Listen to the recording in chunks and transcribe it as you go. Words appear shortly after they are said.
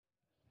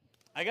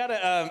I got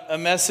a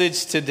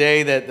message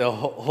today that the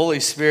Holy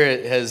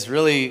Spirit has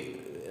really,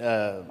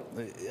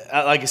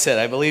 like I said,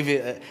 I believe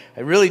it,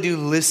 I really do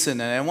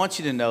listen, and I want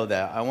you to know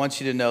that. I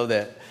want you to know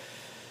that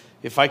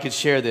if I could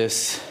share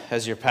this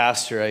as your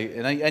pastor,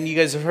 and you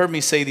guys have heard me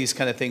say these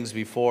kind of things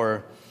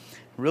before,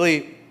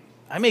 really,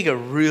 I make a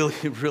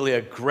really, really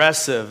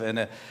aggressive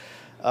and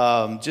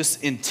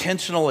just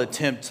intentional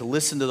attempt to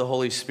listen to the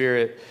Holy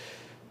Spirit,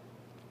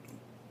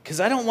 because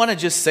I don't want to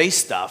just say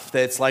stuff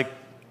that's like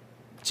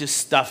just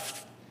stuff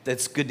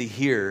that's good to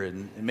hear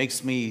and it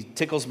makes me,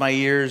 tickles my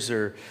ears,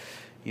 or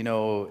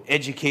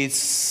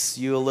educates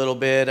you a little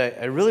bit.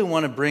 I really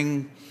want to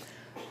bring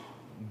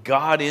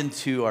God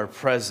into our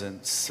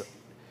presence,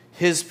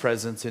 His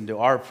presence into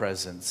our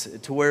presence,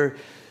 to where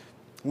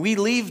we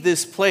leave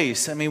this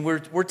place. I mean,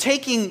 we're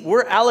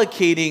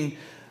allocating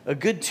a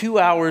good 2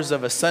 hours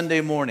of a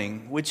Sunday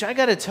morning, which I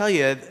got to tell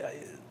you,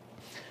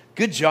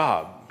 good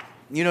job.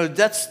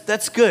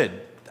 That's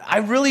good. I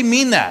really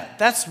mean that.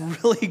 That's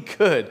really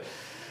good.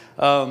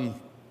 I've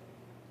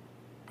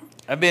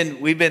been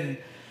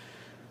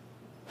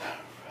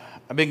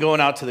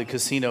going out to the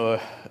casino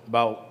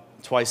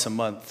about twice a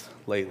month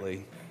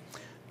lately,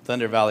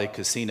 Thunder Valley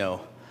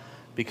Casino,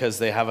 because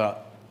they have a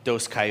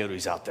Dos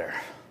Coyotes out there.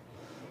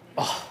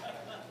 Oh,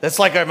 that's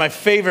like my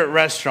favorite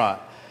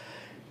restaurant.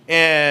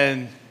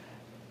 And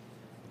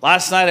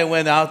last night I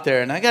went out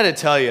there, and I got to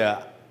tell you,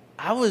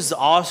 I was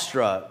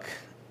awestruck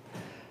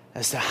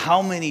as to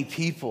how many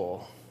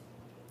people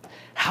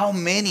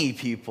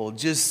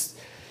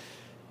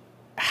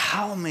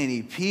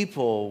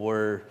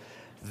were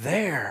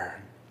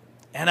there.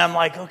 And I'm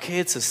like, okay,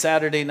 it's a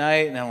Saturday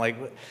night, and I'm like,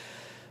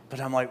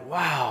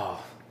 wow,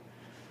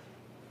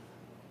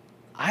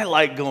 I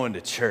like going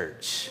to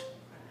church.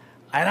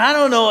 And I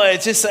don't know,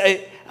 it's just,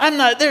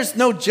 there's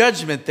no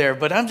judgment there,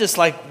 but I'm just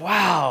like,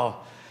 wow.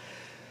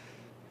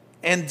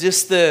 And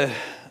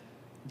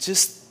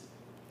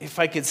if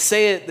I could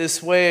say it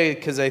this way,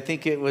 because I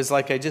think it was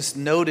like I just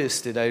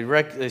noticed it.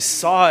 I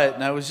saw it,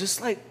 and I was just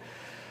like,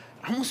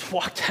 I almost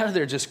walked out of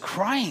there just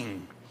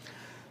crying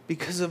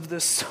because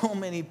of so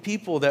many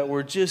people that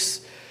were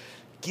just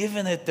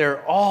giving it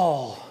their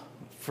all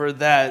for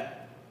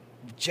that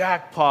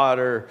jackpot.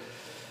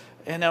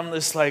 And I'm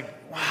just like,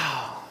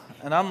 wow.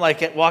 And I'm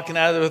like walking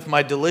out of there with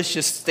my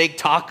delicious steak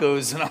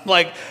tacos, and I'm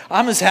like,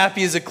 I'm as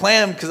happy as a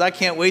clam because I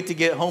can't wait to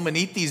get home and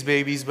eat these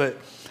babies. But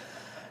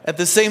at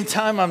the same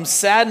time, I'm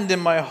saddened in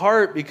my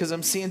heart because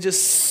I'm seeing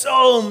just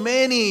so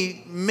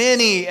many,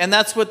 and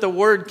that's what the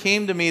word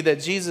came to me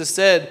that Jesus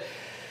said,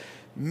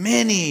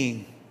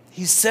 many.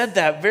 He said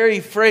that very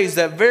phrase,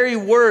 that very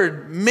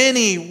word,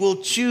 many will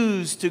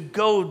choose to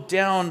go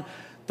down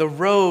the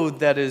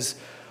road that is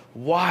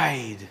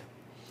wide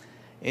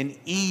and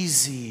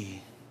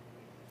easy,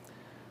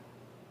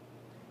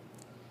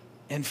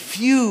 and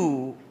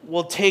few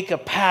will take a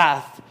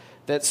path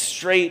that's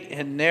straight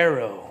and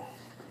narrow.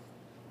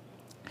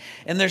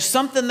 And there's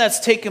something that's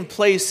taken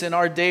place in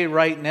our day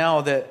right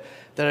now that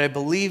I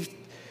believe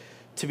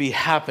to be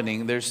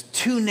happening. There's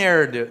two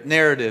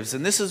narratives,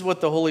 and this is what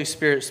the Holy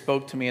Spirit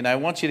spoke to me, and I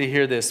want you to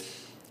hear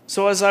this.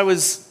 So as I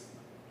was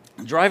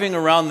driving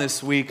around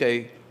this week,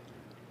 I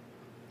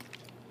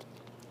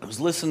was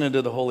listening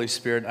to the Holy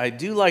Spirit. I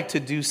do like to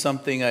do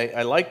something.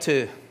 I like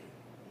to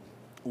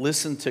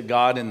listen to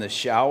God in the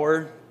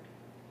shower,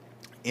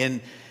 in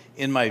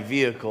my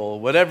vehicle,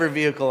 whatever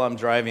vehicle I'm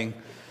driving.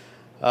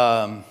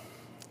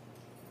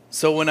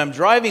 So when I'm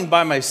driving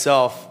by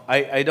myself,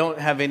 I don't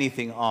have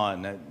anything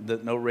on,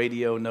 no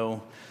radio,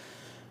 and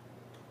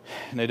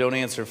I don't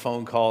answer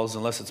phone calls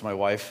unless it's my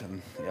wife,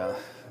 and yeah,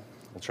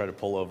 I'll try to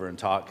pull over and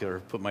talk or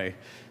put my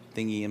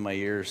thingy in my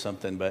ear or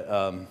something. But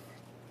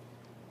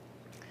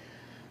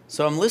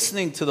so I'm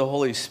listening to the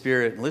Holy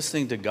Spirit,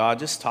 listening to God,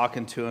 just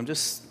talking to Him,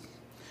 just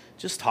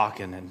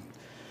talking and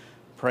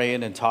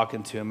praying and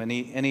talking to Him, and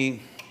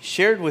He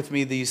shared with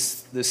me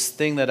this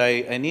thing that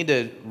I need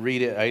to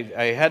read it.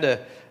 I had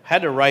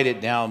to write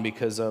it down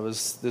because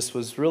this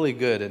was really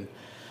good. And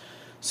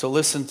so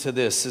listen to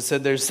this. It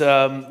said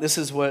this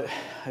is what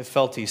I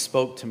felt He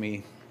spoke to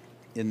me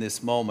in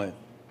this moment.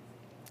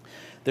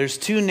 There's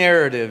two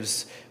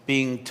narratives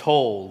being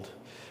told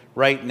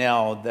right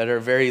now that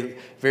are very,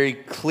 very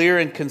clear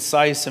and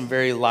concise and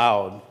very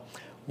loud.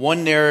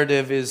 One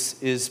narrative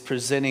is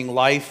presenting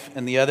life,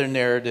 and the other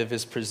narrative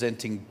is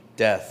presenting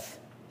death.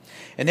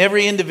 And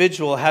every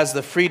individual has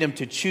the freedom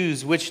to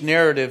choose which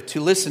narrative to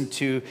listen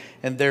to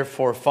and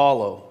therefore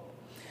follow.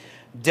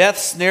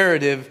 Death's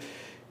narrative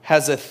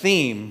has a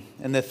theme,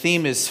 and the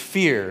theme is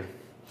fear,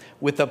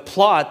 with a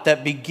plot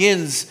that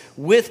begins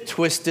with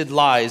twisted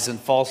lies and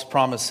false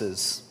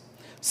promises,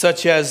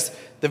 such as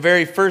the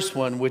very first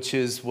one, which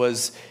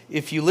was,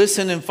 if you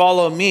listen and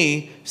follow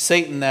me,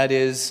 Satan that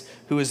is,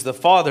 who is the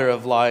father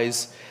of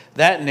lies,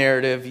 that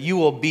narrative, you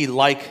will be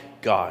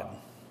like God.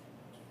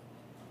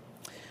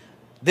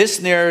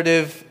 This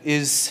narrative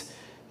is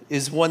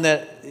one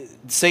that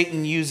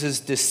Satan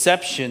uses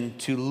deception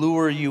to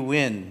lure you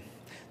in.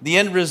 The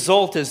end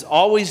result is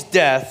always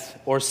death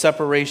or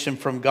separation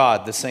from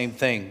God, the same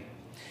thing.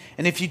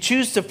 And if you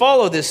choose to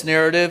follow this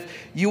narrative,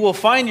 you will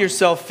find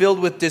yourself filled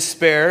with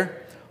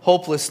despair,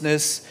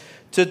 hopelessness,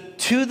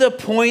 to the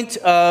point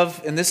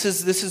of, and this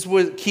is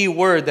what key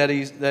word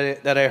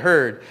that I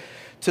heard,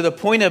 to the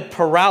point of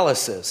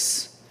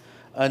paralysis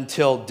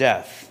until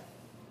death.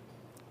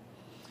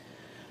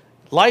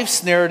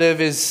 Life's narrative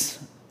is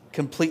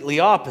completely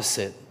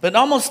opposite, but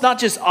almost not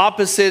just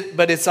opposite,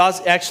 but it's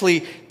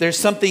actually, there's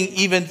something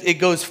even, it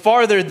goes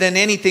farther than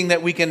anything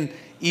that we can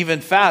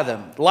even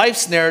fathom.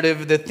 Life's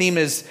narrative, the theme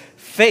is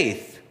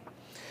faith,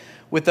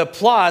 with a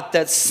plot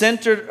that's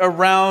centered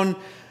around,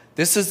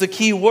 this is the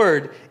key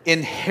word,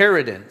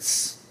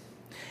 inheritance.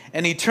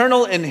 An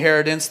eternal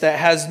inheritance that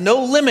has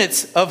no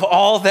limits of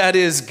all that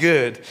is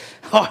good.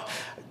 Oh,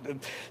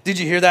 did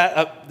you hear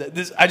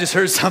that? I just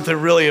heard something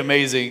really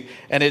amazing,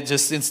 and it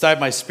just, inside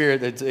my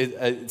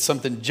spirit,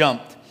 something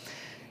jumped.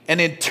 An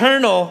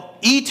eternal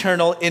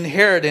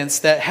inheritance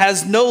that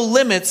has no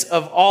limits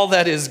of all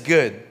that is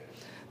good.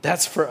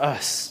 That's for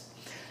us.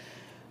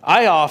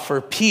 I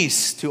offer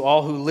peace to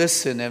all who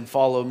listen and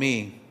follow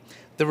me.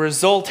 The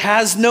result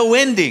has no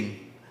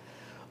ending,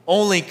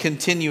 only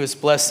continuous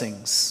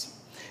blessings.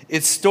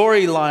 Its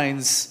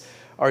storylines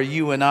are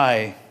you and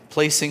I,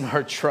 placing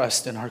our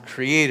trust in our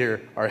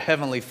Creator, our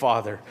Heavenly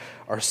Father,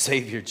 our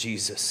Savior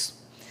Jesus.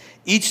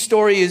 Each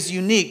story is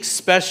unique,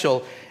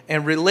 special,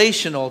 and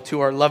relational to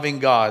our loving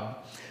God,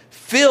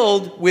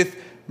 filled with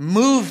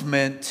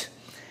movement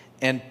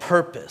and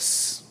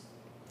purpose.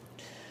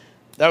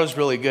 That was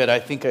really good. I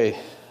think I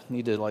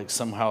need to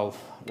somehow,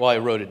 I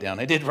wrote it down.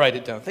 I did write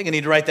it down. I think I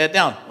need to write that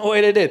down. Oh,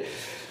 wait, I did.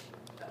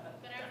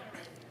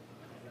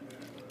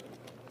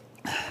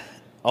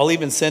 I'll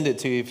even send it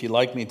to you if you'd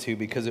like me to,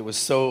 because it was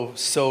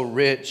so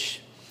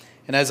rich.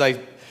 And as I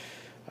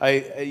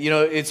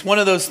it's one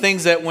of those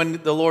things that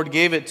when the Lord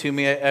gave it to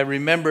me, I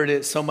remembered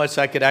it so much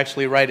I could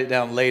actually write it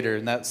down later,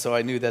 and so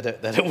I knew that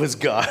it was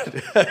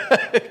God.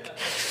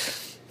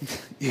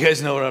 You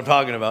guys know what I'm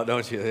talking about,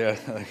 don't you?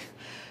 Yeah.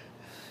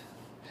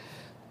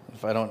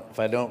 If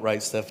I don't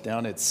write stuff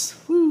down, it's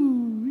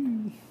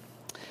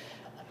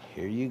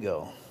here you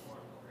go.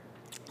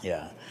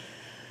 Yeah.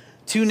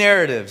 Two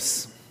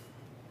narratives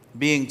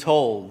being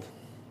told,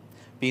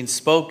 being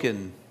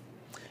spoken,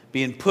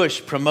 being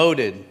pushed,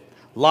 promoted,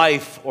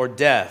 life or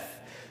death,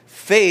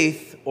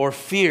 faith or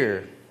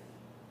fear.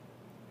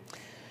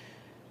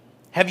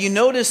 Have you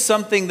noticed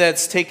something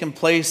that's taken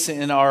place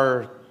in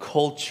our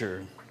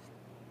culture?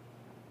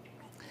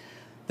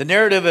 The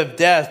narrative of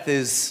death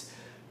is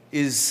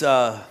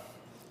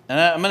and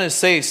I'm going to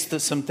say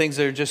some things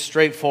that are just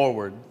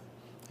straightforward,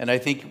 and I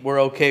think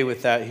we're okay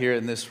with that here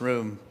in this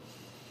room.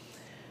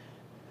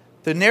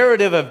 The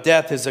narrative of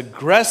death is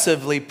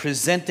aggressively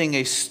presenting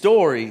a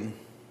story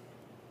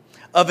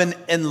of an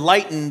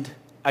enlightened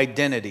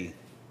identity,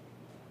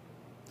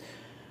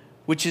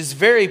 which is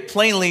very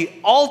plainly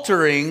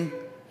altering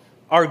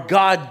our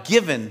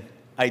God-given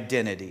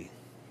identity.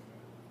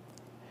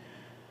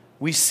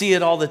 We see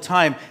it all the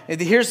time. And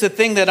here's the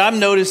thing that I'm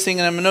noticing,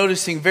 and I'm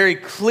noticing very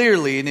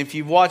clearly, and if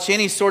you watch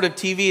any sort of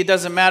TV, it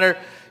doesn't matter,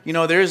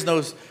 there is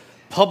no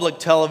public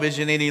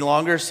television any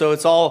longer, so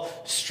it's all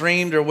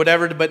streamed or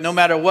whatever. But no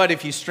matter what,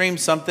 if you stream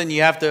something,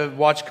 you have to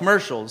watch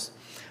commercials.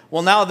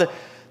 Well, now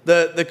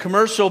the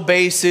commercial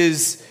base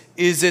is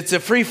it's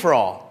a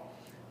free-for-all,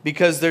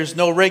 because there's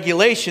no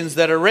regulations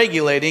that are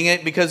regulating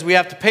it, because we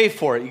have to pay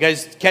for it. You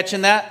guys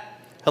catching that?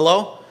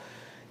 Hello?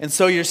 And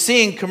so you're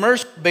seeing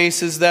commercial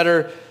bases that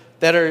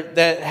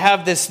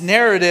have this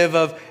narrative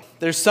of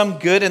there's some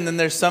good and then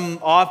there's some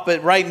off,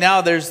 but right now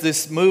there's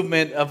this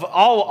movement of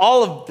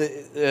all of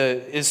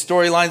the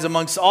storylines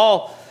amongst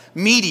all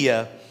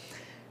media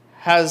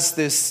has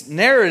this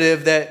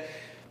narrative that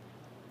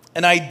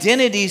an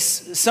identity,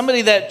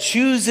 somebody that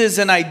chooses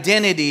an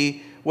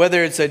identity,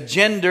 whether it's a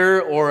gender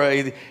or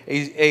a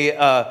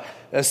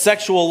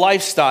sexual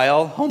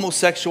lifestyle,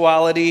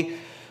 homosexuality,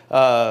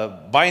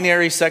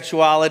 binary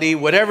sexuality,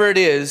 whatever it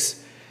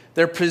is,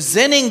 they're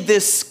presenting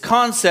this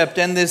concept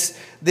and this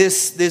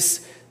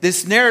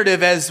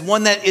narrative as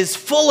one that is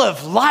full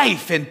of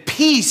life and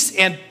peace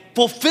and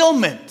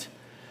fulfillment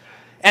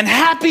and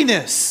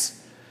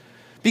happiness,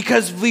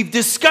 because we've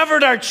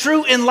discovered our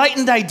true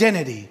enlightened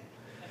identity.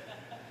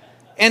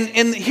 And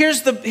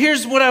here's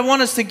what I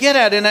want us to get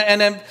at,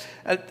 and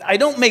I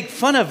don't make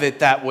fun of it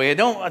that way.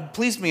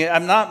 Please me,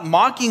 I'm not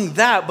mocking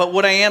that, but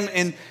what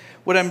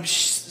I'm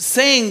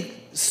saying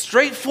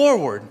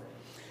straightforward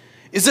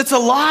is it's a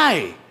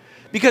lie.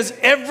 Because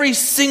every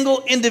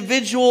single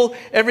individual,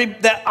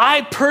 that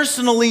I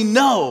personally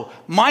know,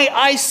 my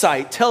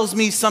eyesight tells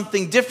me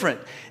something different.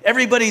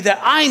 Everybody that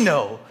I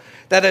know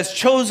that has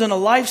chosen a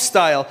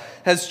lifestyle,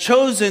 has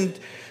chosen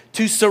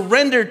to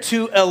surrender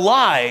to a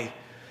lie,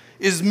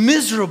 is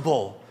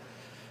miserable.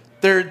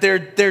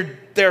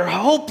 They're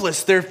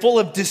hopeless. They're full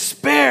of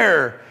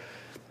despair.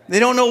 They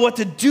don't know what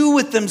to do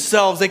with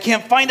themselves. They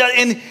can't find out,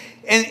 and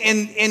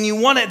they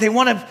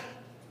want to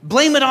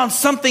blame it on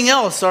something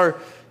else, or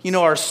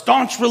our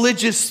staunch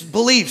religious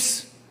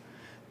beliefs.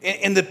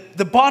 And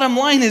the bottom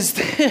line is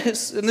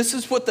this, and this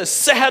is what the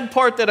sad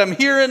part that I'm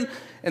hearing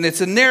and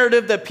it's a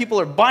narrative that people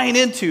are buying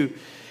into,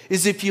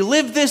 is if you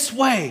live this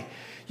way,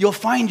 you'll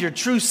find your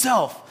true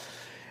self.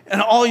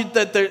 And all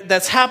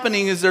that's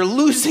happening is they're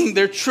losing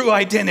their true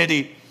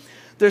identity.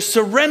 They're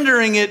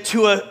surrendering it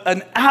to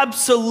an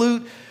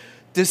absolute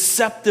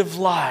deceptive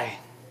lie.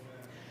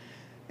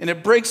 And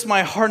it breaks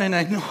my heart, and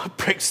I know it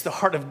breaks the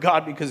heart of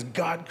God, because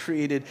God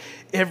created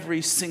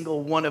every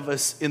single one of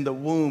us in the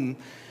womb,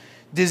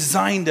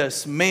 designed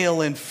us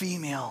male and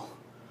female,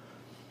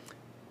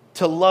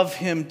 to love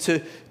him,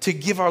 to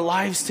give our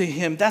lives to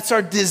him. That's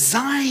our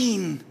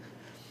design.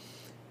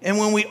 And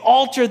when we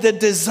alter the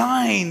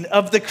design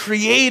of the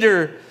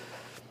Creator,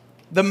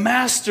 the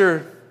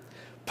Master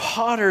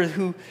Potter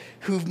who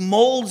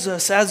molds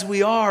us as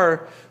we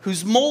are,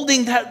 who's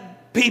molding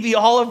that baby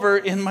Oliver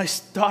in my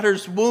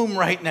daughter's womb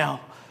right now,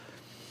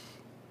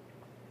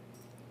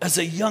 as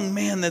a young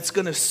man that's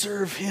going to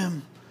serve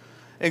him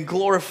and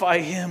glorify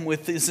him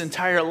with his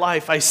entire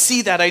life. I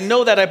see that, I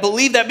know that, I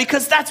believe that,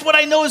 because that's what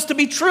I know is to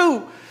be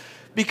true.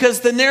 Because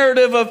the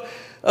narrative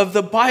of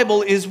the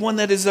Bible is one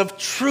that is of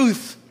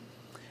truth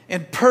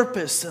and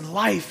purpose and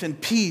life and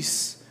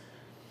peace.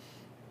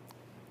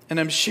 And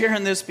I'm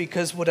sharing this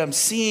because what I'm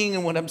seeing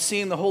and what I'm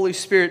seeing the Holy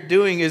Spirit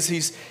doing is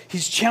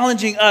He's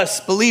challenging us,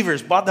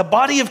 believers, the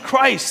body of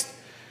Christ,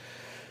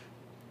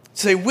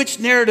 to say, which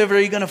narrative are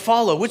you going to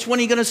follow? Which one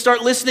are you going to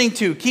start listening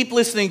to? Keep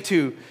listening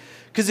to.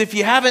 Because if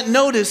you haven't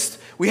noticed,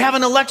 we have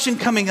an election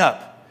coming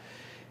up.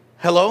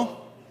 Hello?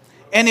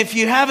 And if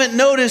you haven't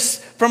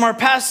noticed from our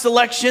past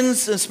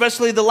elections,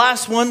 especially the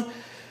last one,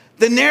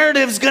 the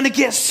narrative's going to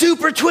get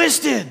super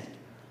twisted.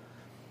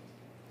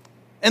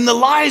 And the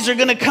lies are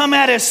going to come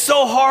at us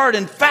so hard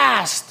and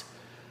fast.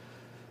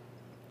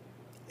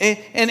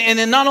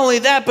 And not only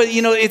that, but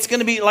it's going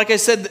to be, like I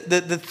said,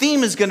 the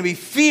theme is going to be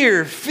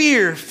fear,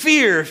 fear,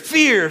 fear,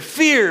 fear,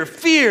 fear,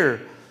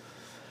 fear.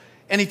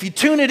 And if you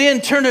tune it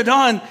in, turn it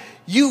on,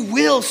 you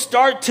will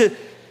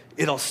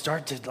it'll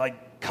start to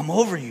like come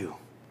over you.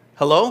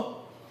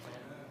 Hello?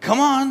 Come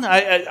on,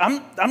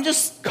 I'm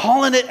just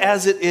calling it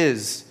as it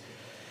is.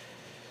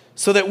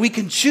 So that we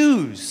can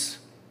choose,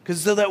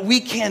 so that we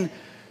can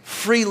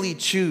freely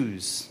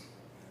choose.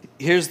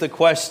 Here's the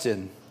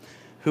question.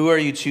 Who are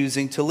you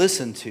choosing to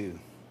listen to?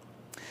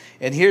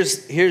 And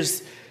here's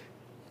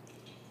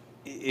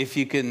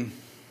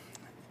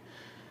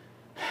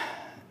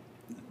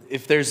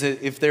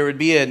if there would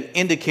be an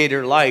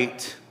indicator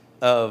light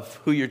of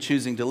who you're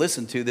choosing to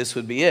listen to, this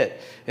would be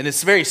it. And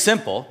it's very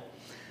simple.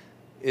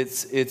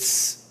 It's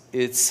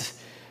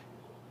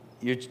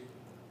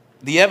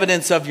the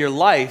evidence of your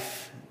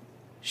life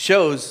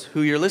shows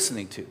who you're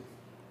listening to.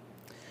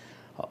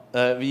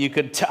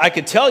 I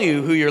could tell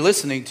you who you're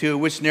listening to,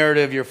 which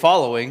narrative you're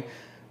following,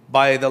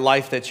 by the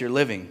life that you're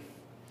living.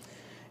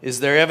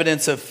 Is there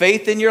evidence of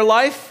faith in your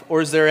life,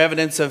 or is there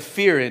evidence of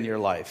fear in your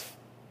life?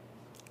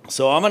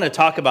 So I'm going to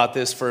talk about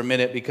this for a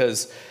minute,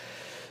 because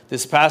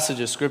this passage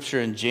of Scripture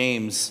in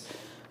James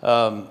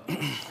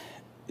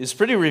is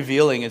pretty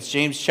revealing. It's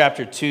James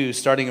chapter 2,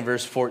 starting in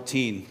verse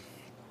 14.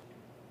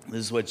 This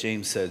is what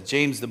James says.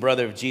 James, the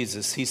brother of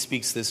Jesus, he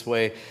speaks this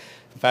way.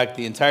 In fact,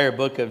 the entire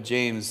book of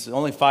James,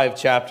 only 5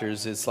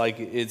 chapters,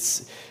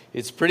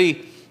 it's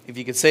pretty, if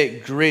you could say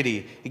it,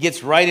 gritty. It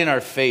gets right in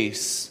our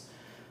face.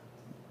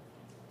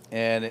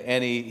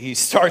 And he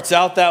starts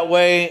out that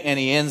way and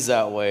he ends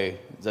that way.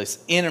 It's like,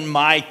 in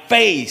my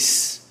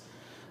face.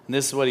 And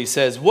this is what he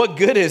says. What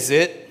good is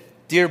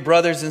it, dear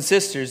brothers and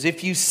sisters,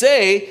 if you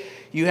say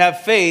you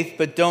have faith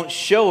but don't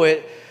show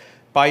it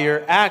by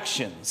your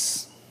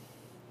actions?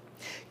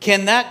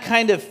 Can that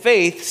kind of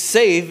faith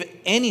save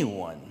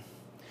anyone?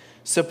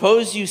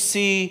 Suppose you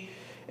see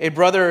a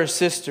brother or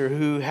sister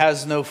who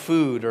has no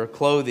food or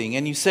clothing,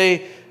 and you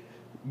say,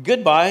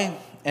 goodbye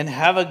and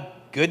have a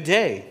good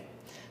day.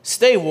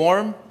 Stay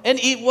warm and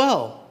eat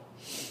well.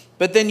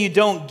 But then you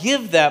don't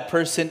give that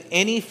person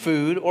any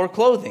food or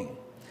clothing.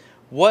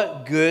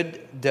 What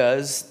good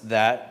does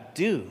that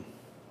do?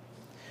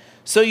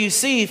 So you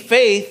see,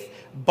 faith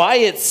by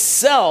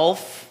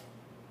itself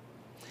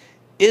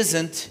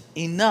isn't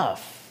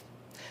enough.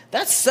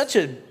 That's such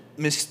a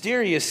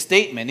mysterious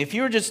statement. If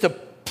you were just to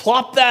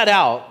plop that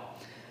out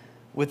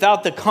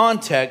without the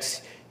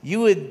context,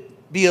 you would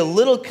be a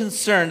little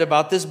concerned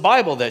about this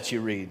Bible that you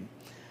read.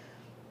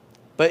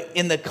 But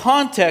in the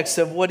context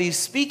of what he's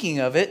speaking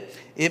of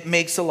it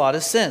makes a lot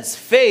of sense.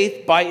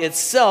 Faith by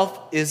itself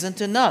isn't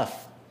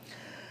enough.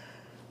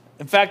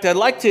 In fact, I'd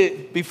like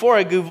to, before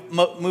I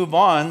move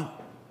on,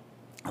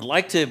 I'd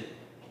like to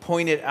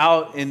point it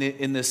out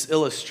in this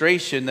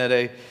illustration that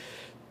I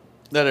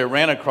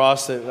ran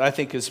across that I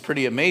think is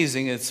pretty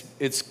amazing.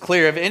 It's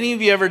clear. Have any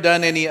of you ever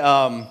done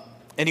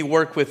any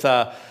work with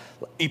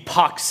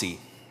epoxy?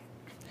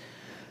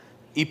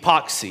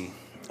 Epoxy,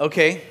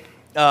 okay.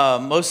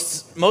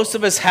 Most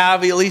of us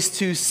have, at least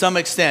to some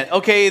extent.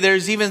 Okay,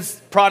 there's even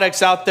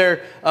products out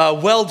there,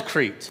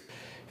 Weldcrete.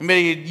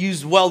 Anybody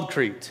use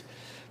Weldcrete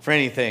for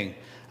anything?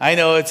 I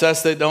know it's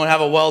us that don't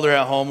have a welder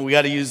at home. We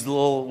got to use the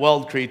little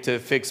Weldcrete to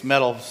fix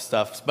metal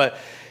stuff. But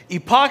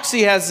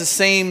epoxy has the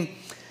same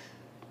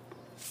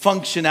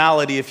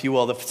functionality, if you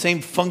will, the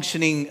same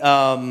functioning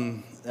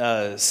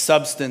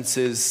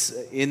substances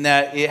in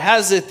that it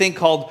has a thing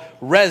called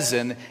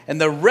resin, and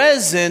the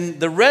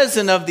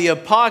resin of the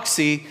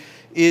epoxy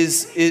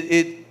is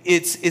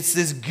it's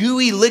this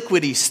gooey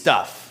liquidy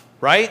stuff,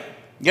 right?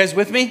 You guys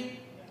with me?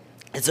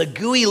 It's a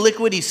gooey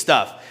liquidy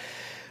stuff.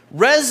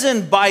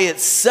 Resin by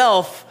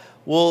itself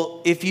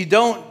will, if you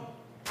don't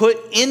put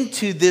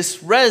into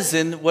this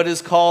resin what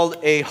is called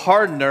a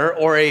hardener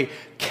or a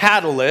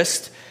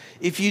catalyst,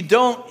 if you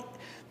don't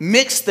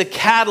mix the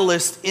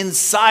catalyst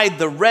inside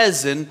the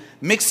resin,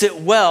 mix it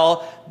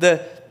well,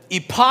 the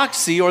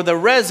epoxy or the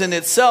resin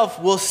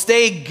itself will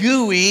stay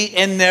gooey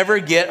and never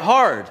get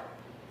hard.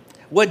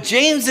 What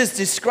James is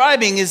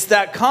describing is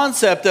that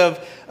concept of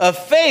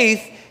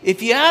faith.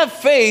 If you have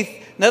faith,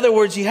 in other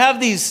words, you have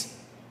these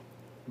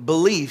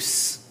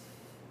beliefs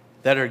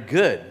that are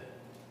good,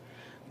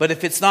 but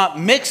if it's not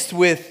mixed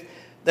with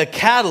the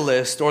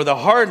catalyst or the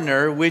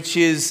hardener, which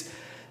is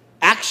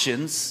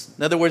actions,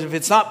 in other words, if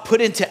it's not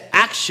put into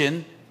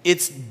action,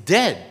 it's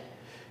dead.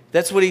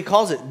 That's what he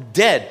calls it,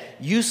 dead,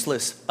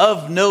 useless,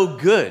 of no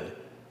good.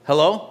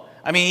 Hello?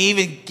 I mean, he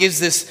even gives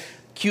this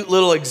cute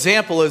little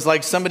example is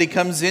like somebody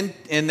comes in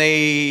and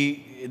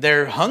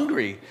they're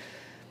hungry.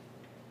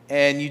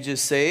 And you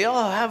just say,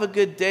 oh, have a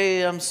good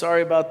day. I'm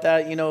sorry about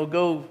that.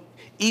 Go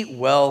eat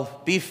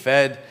well, be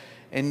fed.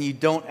 And you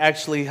don't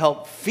actually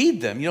help feed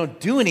them. You don't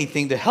do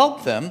anything to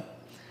help them.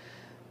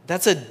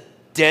 That's a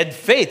dead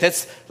faith.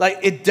 That's like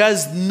it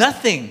does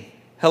nothing.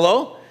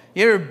 Hello?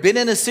 You ever been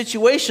in a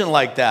situation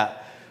like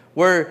that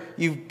where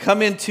you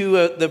come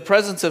into the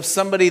presence of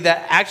somebody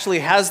that actually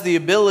has the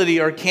ability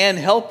or can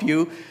help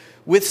you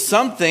with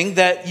something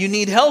that you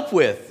need help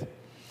with?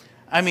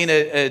 I mean,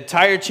 a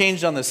tire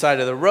changed on the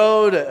side of the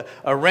road,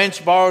 a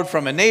wrench borrowed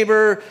from a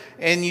neighbor,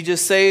 and you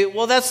just say,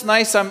 well, that's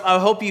nice. I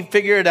hope you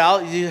figure it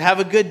out. You have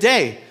a good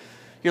day.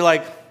 You're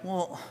like,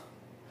 well,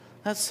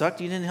 that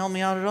sucked. You didn't help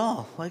me out at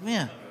all. Like,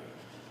 man,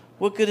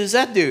 what good does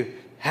that do?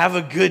 Have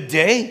a good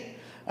day?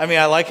 I mean,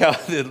 I like how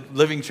the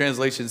Living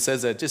Translation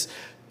says that. Just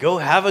go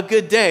have a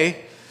good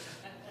day.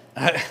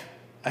 That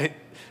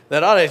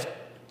ought to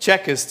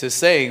check us to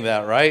saying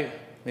that, right?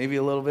 Maybe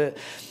a little bit.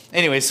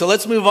 Anyway, so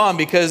let's move on,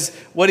 because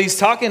what he's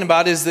talking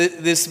about is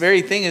that this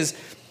very thing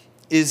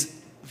is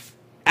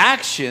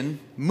action,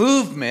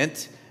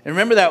 movement. And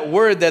remember that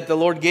word that the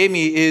Lord gave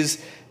me is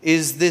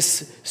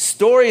this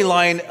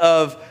storyline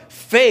of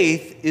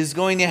faith is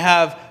going to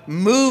have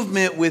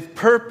movement with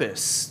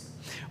purpose.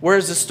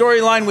 Whereas the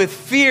storyline with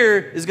fear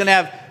is going to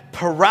have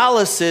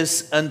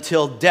paralysis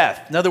until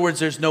death. In other words,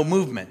 there's no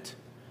movement.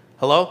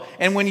 Hello?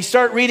 And when you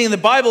start reading the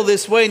Bible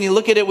this way and you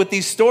look at it with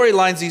these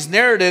storylines, these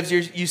narratives,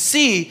 you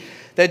see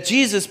that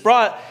Jesus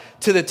brought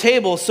to the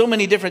table so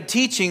many different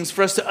teachings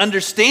for us to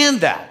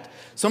understand that.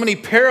 So many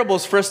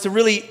parables for us to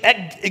really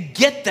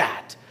get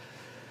that.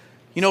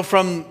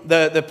 From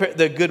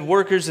the good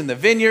workers in the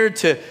vineyard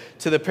to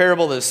the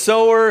parable of the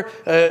sower,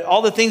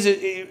 all the things,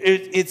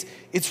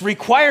 it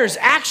requires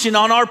action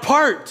on our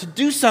part to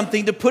do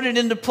something, to put it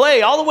into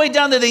play, all the way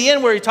down to the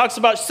end where he talks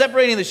about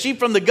separating the sheep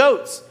from the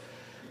goats.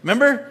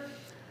 Remember?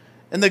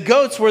 And the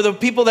goats were the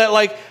people that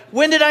like,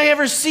 when did I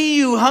ever see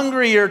you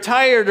hungry or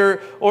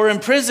tired or in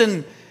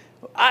prison?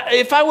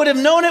 If I would have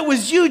known it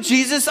was you,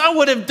 Jesus, I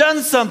would have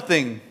done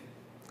something.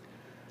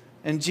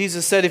 And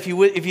Jesus said, if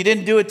you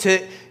didn't do it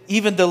to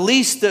even the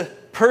least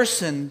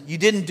person, you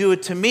didn't do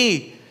it to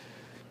me.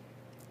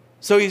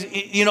 So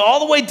he's, all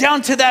the way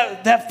down to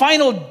that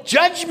final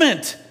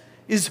judgment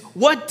is,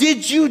 what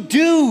did you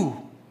do?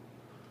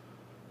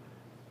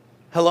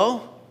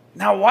 Hello?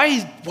 Now,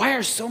 why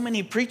are so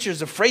many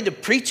preachers afraid to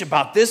preach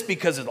about this?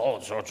 Because it's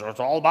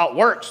all about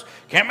works.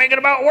 Can't make it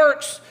about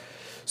works.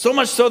 So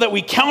much so that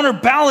we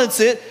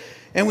counterbalance it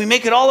and we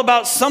make it all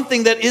about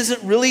something that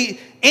isn't really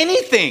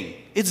anything.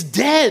 It's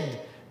dead.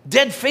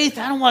 Dead faith,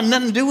 I don't want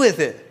nothing to do with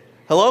it.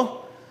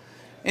 Hello?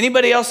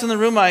 Anybody else in the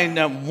room?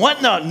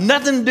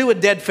 Nothing to do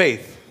with dead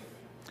faith.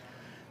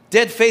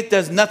 Dead faith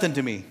does nothing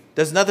to me.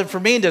 Does nothing for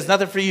me and does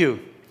nothing for you.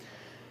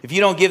 If you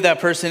don't give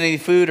that person any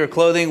food or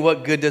clothing,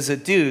 what good does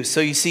it do? So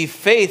you see,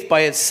 faith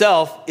by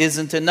itself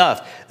isn't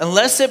enough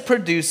unless it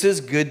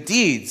produces good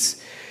deeds.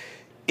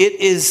 It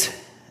is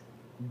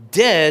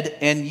dead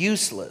and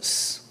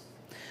useless.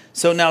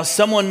 So now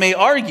someone may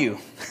argue.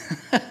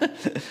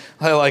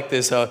 I like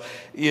this.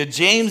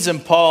 James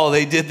and Paul,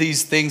 they did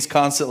these things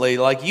constantly.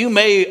 Like, you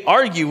may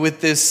argue with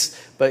this,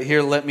 but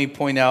here, let me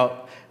point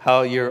out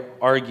how your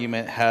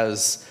argument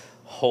has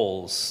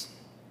holes.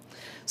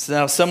 So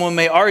now someone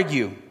may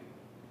argue,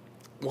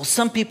 well,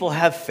 some people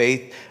have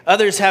faith,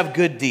 others have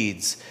good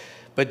deeds.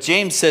 But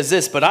James says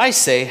this, but I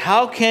say,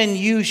 how can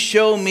you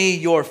show me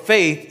your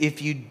faith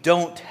if you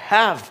don't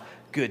have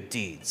good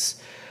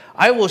deeds?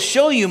 I will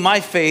show you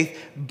my faith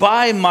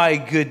by my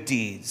good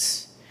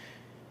deeds.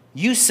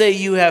 You say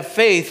you have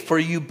faith, for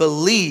you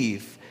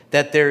believe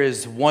that there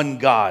is one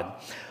God.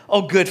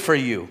 Oh, good for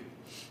you.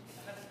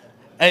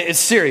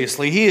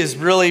 Seriously, he is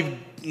really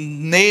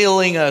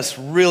nailing us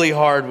really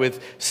hard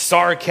with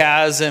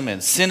sarcasm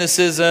and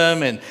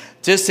cynicism and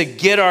just to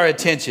get our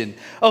attention.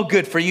 Oh,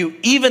 good for you.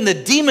 Even the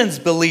demons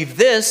believe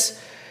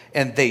this,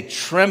 and they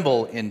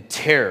tremble in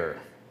terror.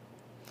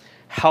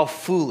 How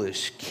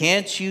foolish.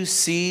 Can't you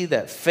see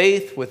that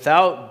faith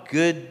without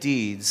good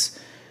deeds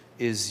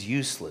is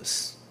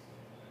useless?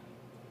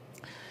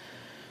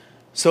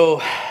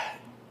 So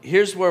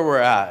here's where we're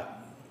at.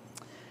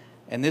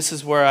 And this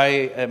is where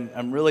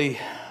I'm really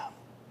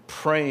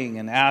praying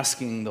and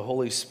asking the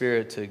Holy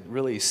Spirit to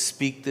really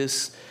speak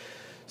this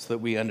so that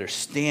we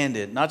understand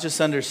it. Not just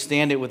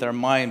understand it with our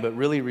mind, but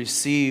really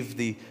receive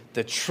the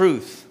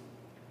truth.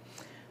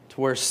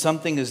 To where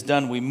something is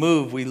done, we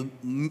move, we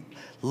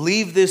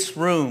leave this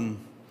room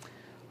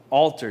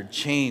altered,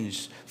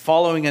 changed,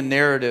 following a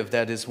narrative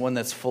that is one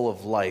that's full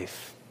of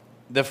life.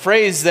 The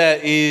phrase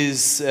that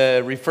is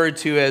referred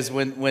to as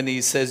when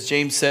he says,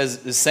 James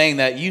is saying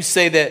that, you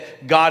say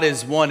that God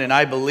is one and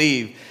I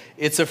believe.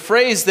 It's a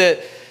phrase that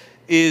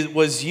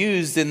was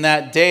used in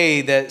that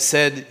day that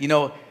said,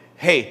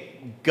 hey,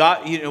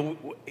 God,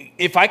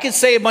 if I could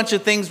say a bunch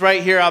of things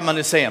right here, I'm going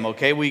to say them,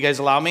 okay? Will you guys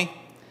allow me?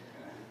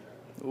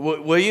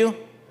 Will you?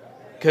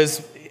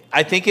 Because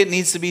I think it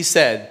needs to be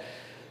said.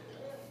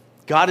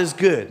 God is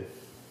good.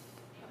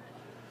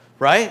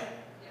 Right?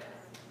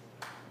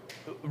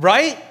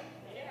 Right?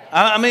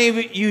 I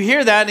mean, you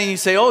hear that and you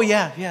say, oh,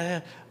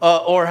 yeah.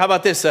 Or how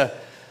about this?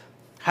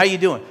 How you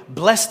doing?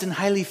 Blessed and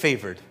highly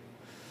favored.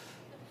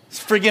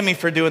 Forgive me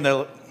for doing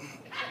the...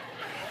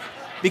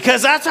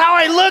 Because that's how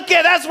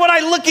that's what I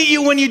look at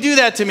you when you do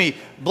that to me.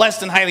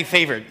 Blessed and highly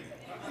favored.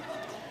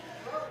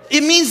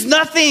 It means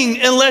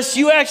nothing unless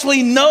you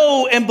actually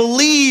know and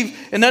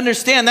believe and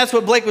understand. That's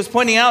what Blake was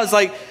pointing out. It's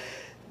like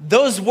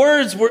those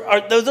words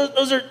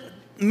those are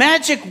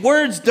magic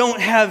words, don't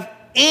have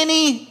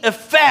any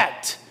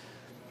effect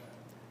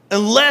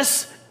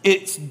unless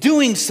it's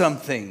doing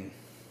something.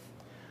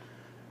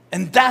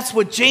 And that's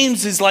what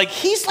James is like.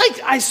 He's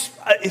like,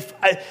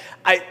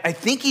 I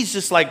think he's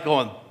just like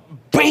going,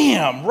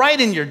 bam, right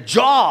in your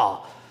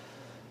jaw.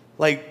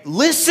 Like,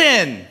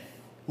 listen.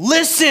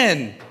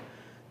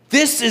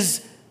 This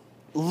is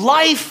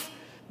life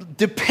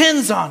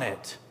depends on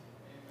it.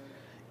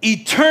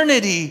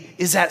 Eternity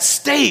is at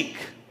stake.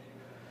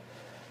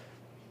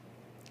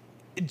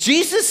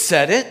 Jesus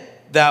said it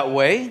that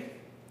way.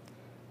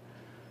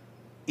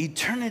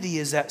 Eternity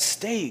is at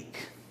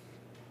stake.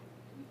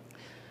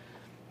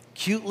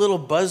 Cute little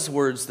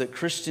buzzwords that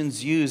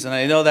Christians use, and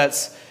I know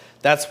that's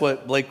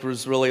what Blake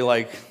was really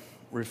like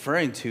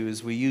referring to,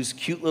 is we use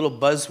cute little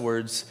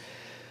buzzwords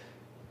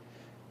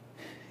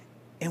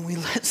and we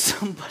let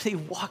somebody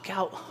walk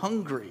out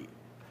hungry.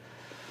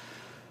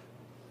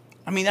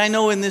 I mean, I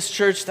know in this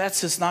church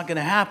that's just not going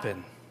to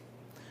happen.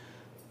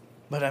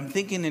 But I'm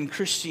thinking in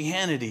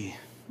Christianity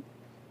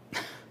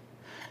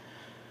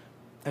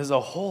as a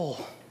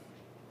whole,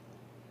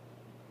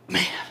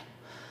 man,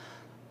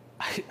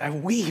 I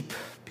weep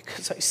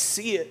because I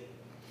see it.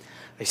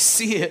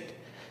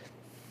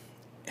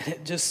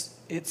 And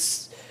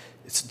it's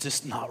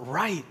just not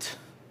right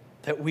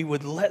that we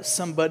would let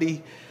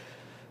somebody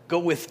go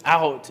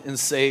without and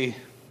say,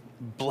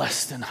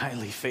 blessed and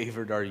highly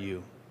favored are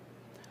you.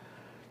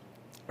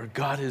 Or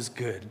God is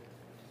good.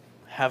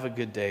 Have a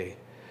good day.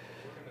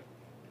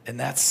 And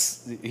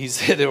he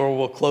said, or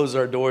we'll close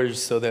our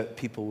doors so that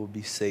people will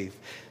be safe.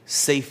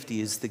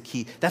 Safety is the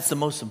key. That's the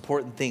most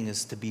important thing,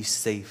 is to be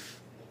safe.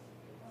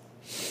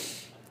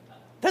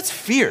 That's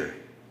fear.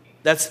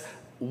 That's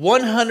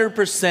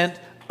 100%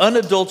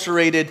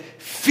 unadulterated,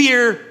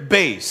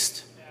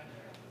 fear-based.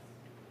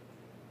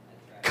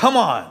 Come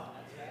on.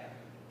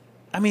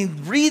 I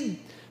mean, read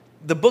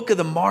the book of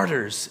the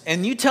martyrs,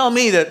 and you tell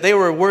me that they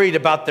were worried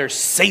about their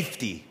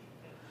safety.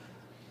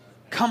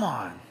 Come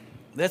on.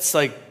 That's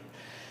like,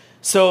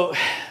 so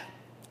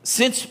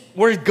since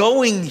we're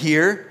going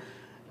here,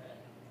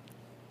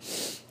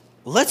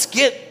 let's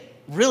get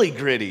really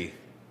gritty.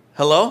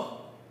 Hello?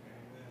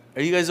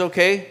 Are you guys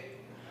okay?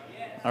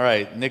 All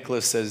right,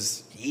 Nicholas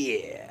says,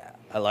 yeah,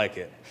 I like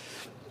it.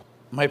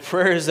 My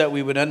prayer is that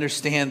we would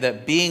understand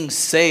that being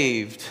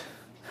saved,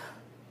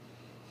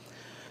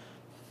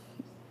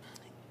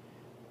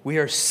 we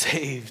are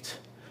saved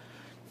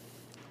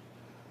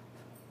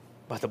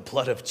by the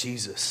blood of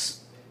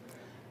Jesus.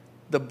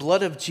 The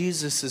blood of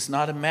Jesus is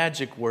not a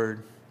magic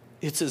word.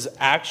 It's his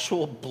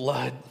actual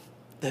blood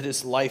that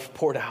is life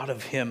poured out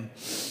of him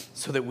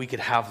so that we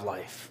could have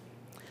life.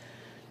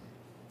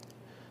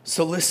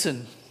 So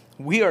listen,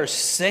 we are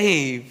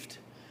saved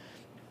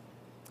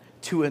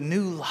to a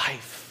new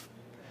life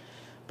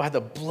by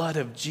the blood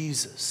of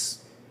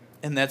Jesus.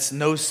 And that's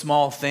no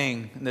small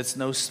thing, and that's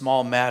no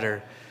small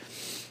matter.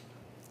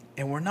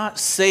 And we're not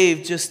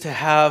saved just to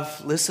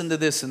have, listen to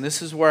this, and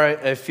this is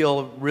where I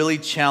feel really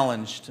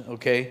challenged,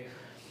 okay?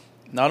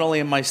 Not only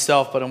in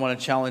myself, but I want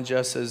to challenge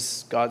us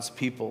as God's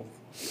people.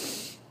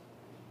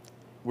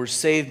 We're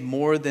saved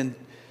more than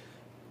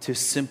to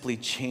simply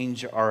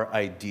change our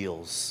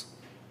ideals.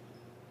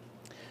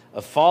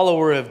 A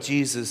follower of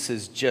Jesus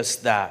is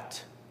just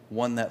that,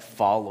 one that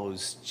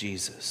follows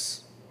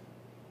Jesus.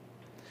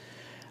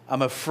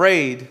 I'm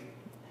afraid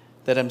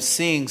that I'm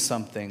seeing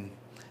something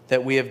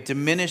that we have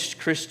diminished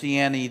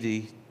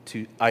Christianity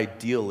to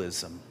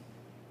idealism.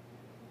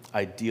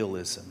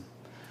 Idealism.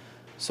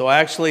 So I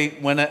actually,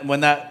 when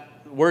that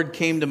word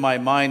came to my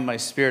mind, my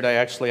spirit, I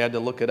actually had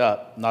to look it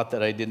up. Not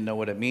that I didn't know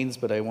what it means,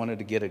 but I wanted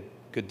to get a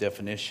good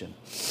definition.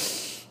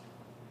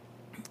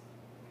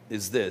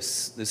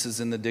 This is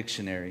in the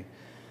dictionary.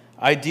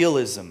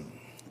 Idealism,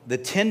 the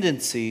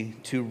tendency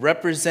to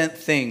represent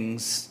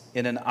things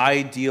in an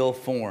ideal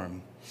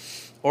form,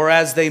 or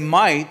as they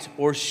might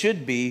or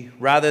should be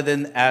rather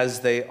than as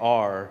they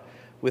are,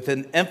 with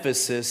an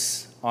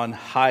emphasis on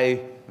high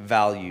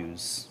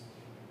values.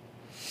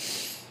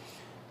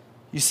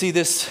 You see,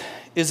 this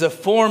is a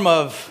form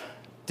of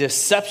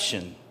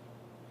deception.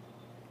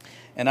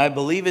 And I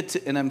believe it,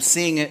 and I'm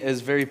seeing it as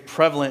very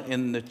prevalent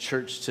in the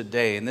church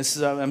today. And this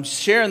is, I'm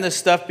sharing this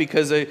stuff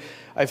because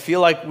I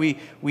feel like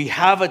we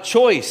have a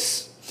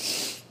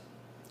choice.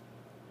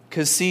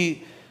 Because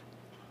see,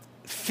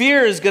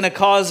 fear is going to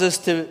cause us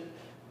to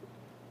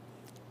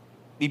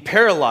be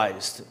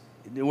paralyzed,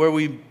 where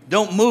we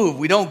don't move,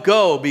 we don't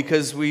go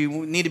because we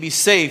need to be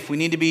safe. We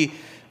need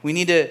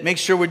to make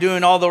sure we're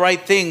doing all the right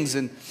things.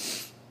 And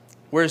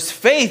whereas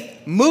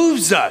faith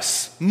moves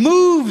us,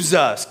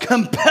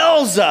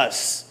 compels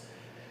us.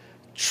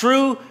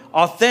 True,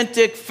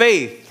 authentic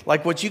faith,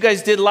 like what you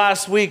guys did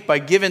last week by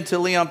giving to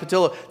Leon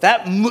Patillo,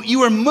 that you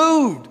were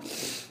moved,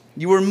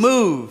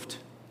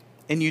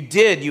 and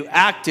you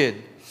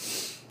acted.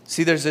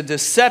 See, there's a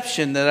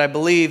deception that I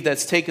believe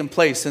that's taken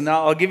place. And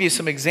I'll give you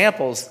some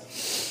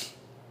examples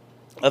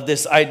of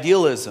this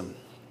idealism.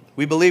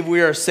 We believe we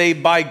are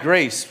saved by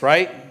grace,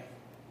 right?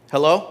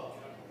 Hello?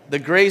 The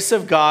grace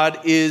of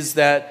God is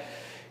that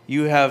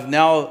you have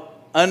now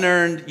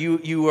unearned,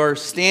 you are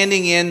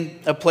standing in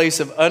a place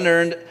of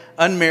unearned,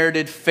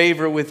 unmerited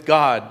favor with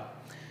God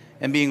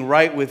and being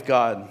right with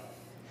God.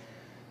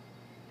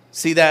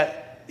 See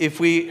that if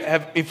we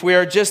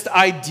are just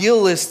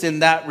idealists in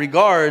that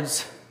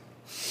regards,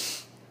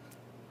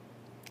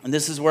 and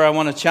this is where I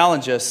want to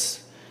challenge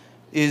us,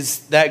 is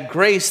that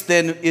grace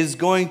then is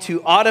going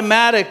to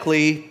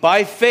automatically,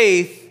 by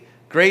faith,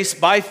 grace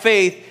by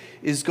faith,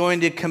 is going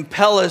to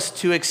compel us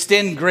to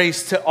extend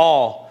grace to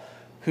all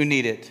who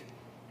need it.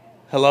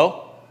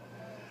 Hello?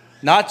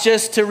 Not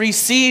just to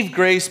receive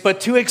grace,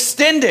 but to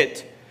extend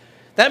it.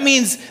 That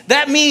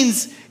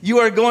means you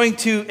are going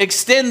to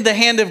extend the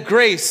hand of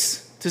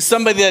grace to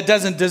somebody that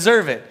doesn't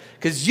deserve it,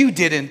 because you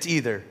didn't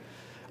either.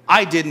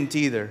 I didn't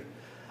either.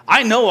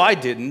 I know I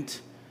didn't.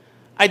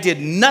 I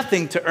did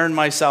nothing to earn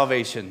my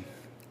salvation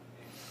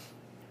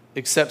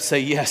except say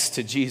yes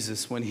to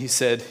Jesus when he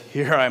said,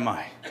 "Here am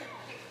I."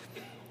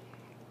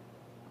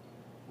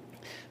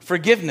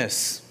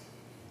 Forgiveness.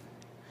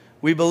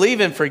 We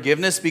believe in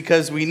forgiveness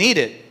because we need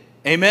it.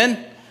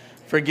 Amen?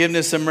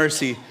 Forgiveness and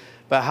mercy.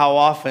 But how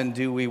often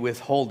do we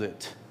withhold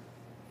it?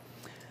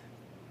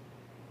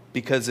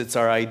 Because it's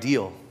our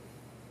ideal.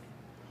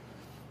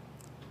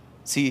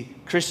 See,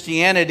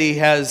 Christianity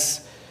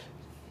has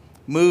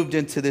moved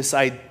into this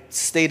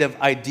state of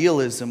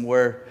idealism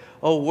where,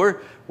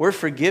 we're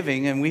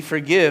forgiving and we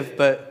forgive,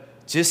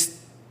 but just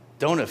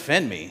don't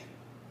offend me.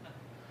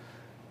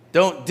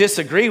 Don't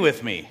disagree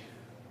with me.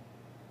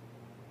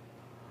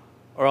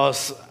 Or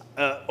else,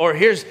 or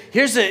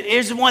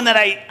here's one that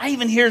I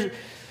even hear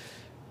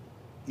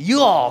you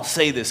all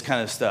say this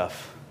kind of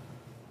stuff.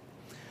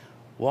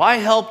 Well, I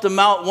helped him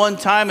out one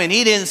time and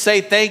he didn't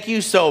say thank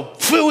you, so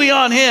phooey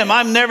on him.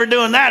 I'm never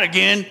doing that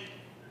again.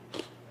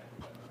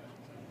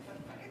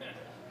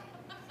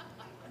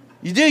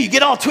 You do. You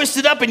get all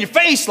twisted up in your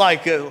face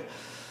like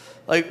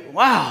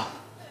wow.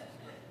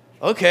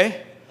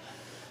 Okay.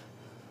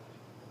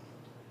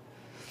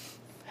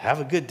 Have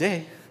a good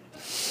day.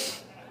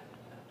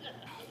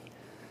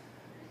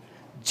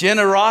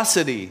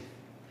 Generosity.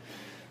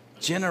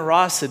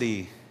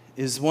 Generosity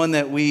is one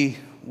that we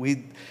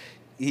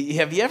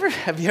have you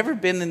ever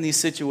been in these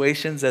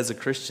situations as a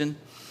Christian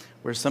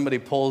where somebody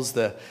pulls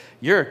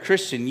you're a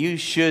Christian, you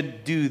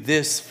should do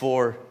this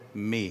for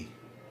me.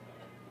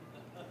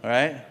 All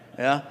right?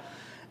 Yeah.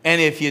 And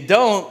if you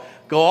don't,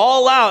 go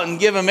all out and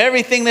give them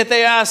everything that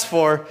they ask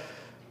for.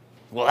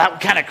 Well,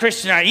 what kind of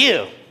Christian are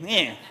you?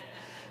 Yeah.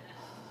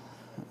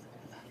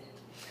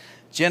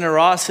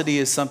 Generosity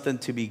is something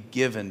to be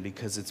given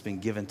because it's been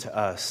given to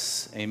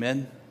us.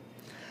 Amen?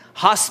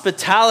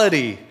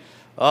 Hospitality.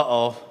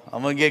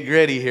 I'm going to get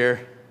gritty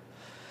here.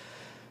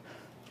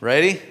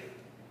 Ready?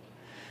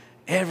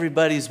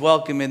 Everybody's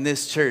welcome in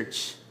this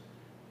church.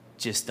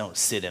 Just don't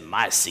sit in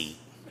my seat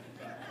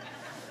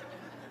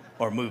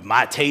or move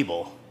my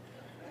table.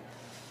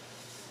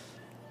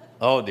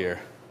 Oh, dear.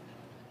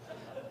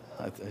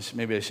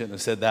 Maybe I shouldn't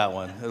have said that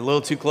one. A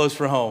little too close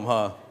for home,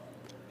 huh?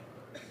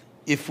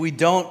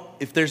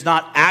 If there's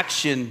not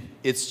action,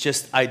 it's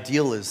just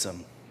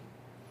idealism.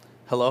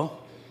 Hello?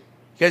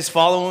 You guys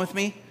following with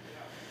me?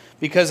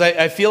 Because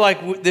I feel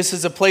like this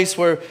is a place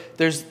where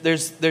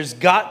there's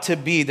got to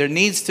be, there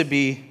needs to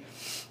be,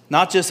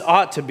 not just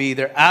ought to be,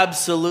 there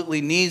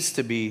absolutely needs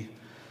to be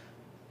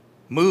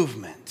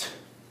movement.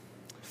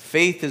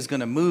 Faith is going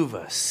to move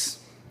us.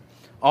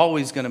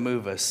 Always going to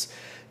move us.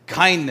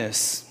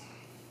 kindness,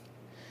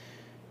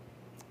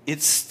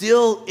 it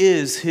still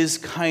is his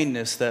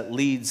kindness that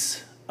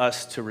leads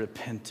us to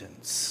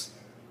repentance.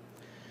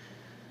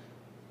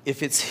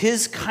 If it's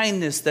his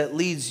kindness that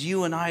leads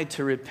you and I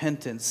to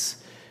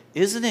repentance,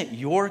 isn't it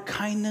your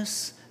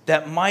kindness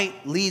that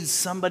might lead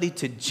somebody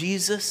to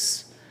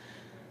Jesus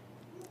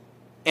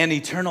and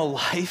eternal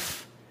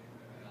life?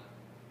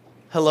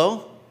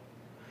 Hello?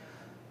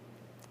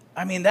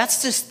 I mean,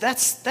 that's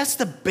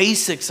the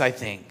basics, I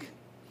think.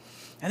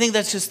 I think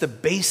that's just the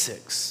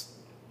basics.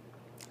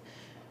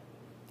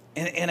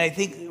 And I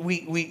think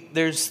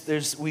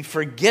we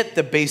forget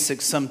the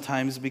basics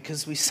sometimes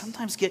because we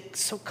sometimes get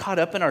so caught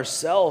up in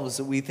ourselves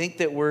that we think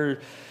that we're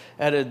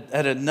at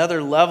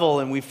another level,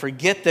 and we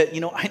forget that,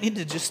 I need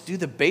to just do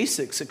the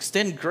basics,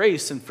 extend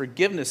grace and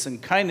forgiveness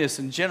and kindness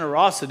and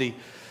generosity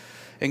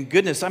and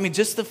goodness. I mean,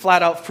 just the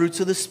flat out fruits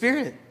of the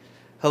Spirit.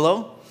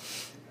 Hello?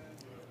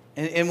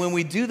 And when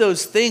we do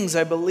those things,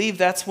 I believe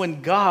that's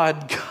when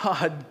God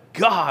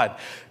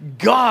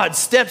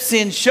steps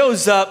in,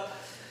 shows up,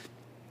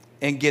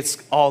 and gets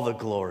all the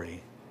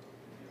glory.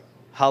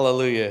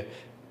 Hallelujah.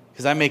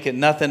 Because I make it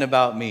nothing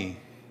about me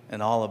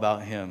and all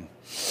about him.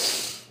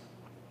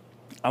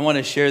 I want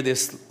to share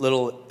this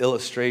little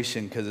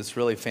illustration because it's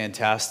really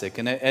fantastic.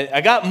 And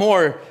I got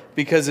more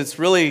because it's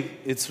really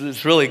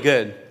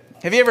good.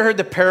 Have you ever heard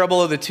the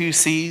parable of the two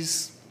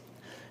seas?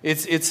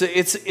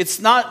 It's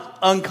not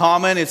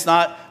uncommon.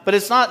 But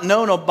it's not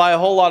known by a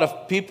whole lot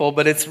of people,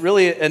 but it's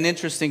really an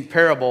interesting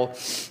parable.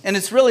 And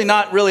it's really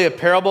not really a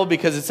parable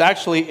because it's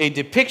actually a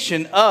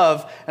depiction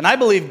of, and I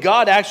believe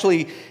God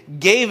actually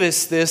gave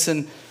us this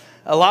and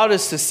allowed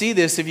us to see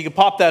this. If you could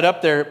pop that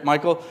up there,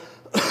 Michael.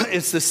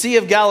 It's the Sea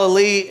of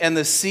Galilee and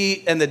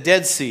the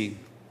Dead Sea.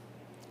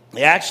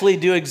 They actually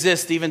do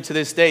exist even to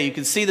this day. You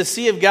can see the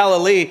Sea of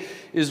Galilee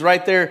is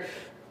right there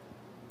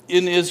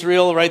in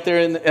Israel, right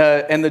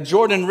there, and the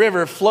Jordan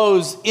River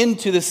flows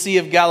into the Sea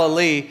of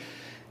Galilee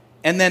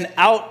and then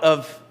out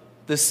of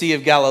the Sea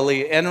of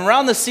Galilee. And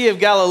around the Sea of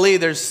Galilee,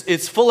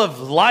 it's full of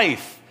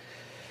life.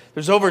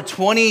 There's over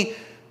 20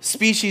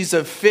 species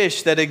of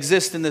fish that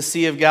exist in the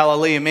Sea of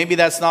Galilee. And maybe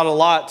that's not a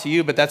lot to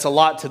you, but that's a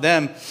lot to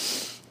them.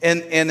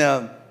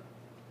 And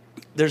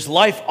there's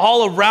life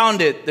all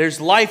around it.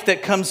 There's life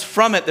that comes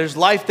from it. There's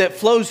life that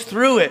flows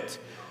through it.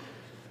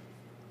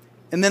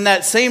 And then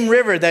that same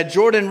river, that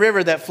Jordan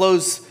River that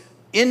flows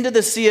into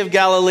the Sea of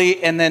Galilee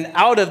and then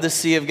out of the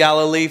Sea of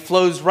Galilee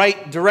flows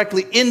right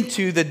directly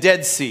into the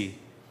Dead Sea.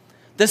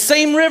 The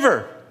same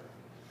river,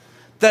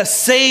 the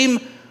same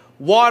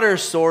water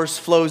source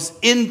flows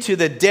into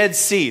the Dead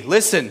Sea.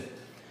 Listen,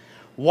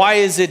 why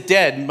is it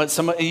dead? But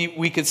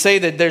we could say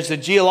that there's a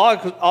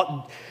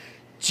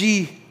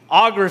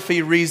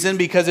geography reason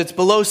because it's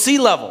below sea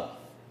level.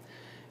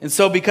 And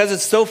so because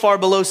it's so far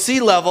below sea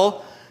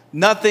level,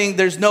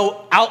 there's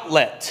no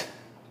outlet.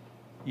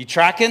 You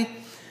tracking?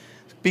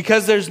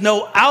 Because there's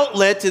no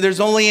outlet, there's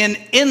only an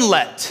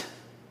inlet.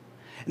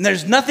 And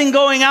there's nothing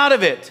going out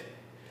of it.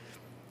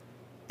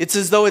 It's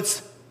as though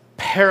it's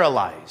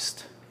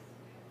paralyzed.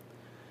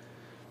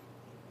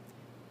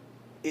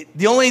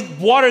 The only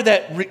water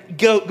that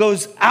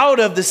goes out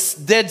of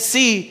the Dead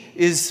Sea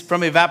is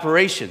from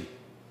evaporation.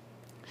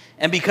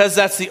 And because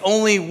that's the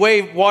only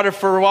way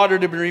for water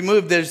to be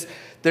removed,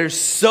 there's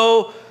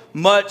so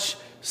much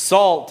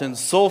salt and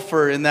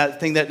sulfur in that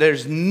thing that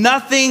there's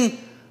nothing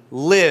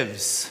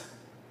lives.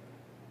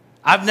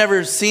 I've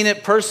never seen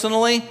it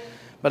personally,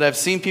 but I've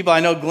seen people. I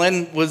know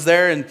Glenn was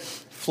there and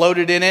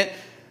floated in it.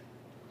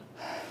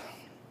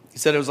 He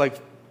said it was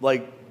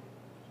like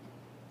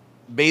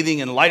bathing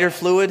in lighter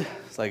fluid.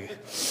 It's like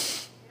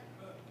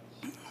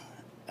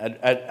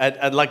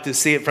I'd like to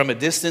see it from a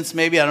distance.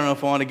 Maybe I don't know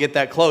if I want to get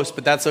that close,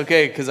 but that's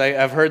okay because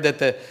I've heard that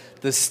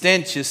the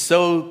stench is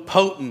so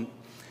potent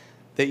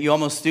that you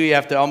almost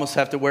have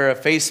to wear a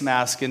face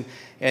mask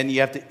and you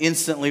have to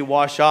instantly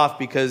wash off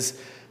because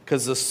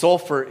the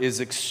sulfur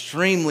is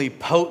extremely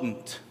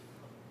potent.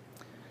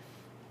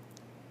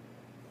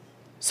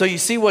 So you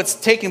see what's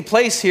taking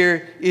place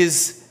here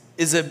is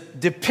a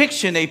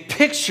depiction, a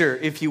picture,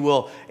 if you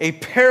will, a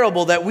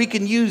parable that we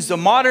can use, a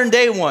modern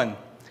day one.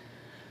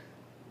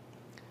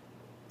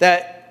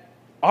 That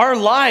our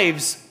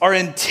lives are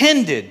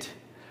intended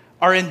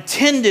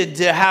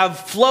to have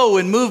flow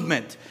and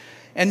movement.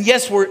 And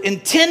yes, we're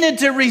intended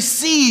to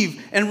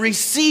receive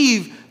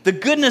the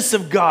goodness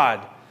of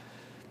God.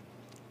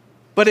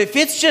 But if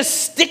it's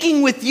just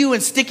sticking with you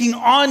and sticking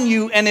on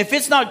you, and if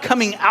it's not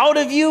coming out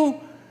of you,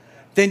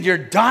 then you're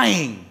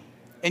dying.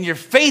 And your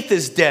faith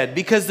is dead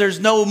because there's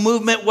no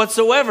movement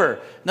whatsoever.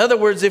 In other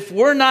words, if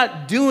we're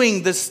not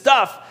doing the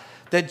stuff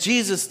that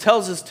Jesus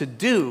tells us to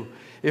do,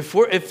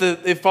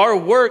 if our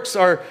works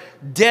are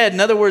dead, in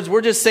other words, we're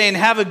just saying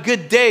have a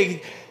good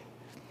day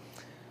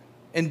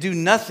and do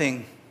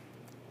nothing,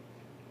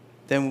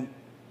 then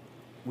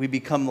we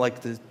become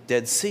like the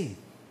Dead Sea.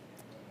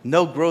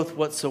 No growth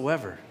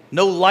whatsoever.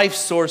 No life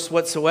source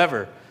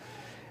whatsoever.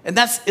 And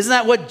isn't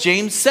that what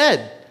James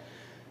said?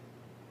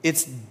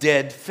 It's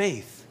dead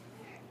faith.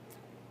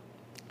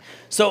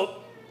 So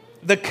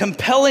the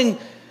compelling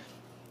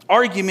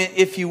argument,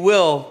 if you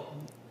will,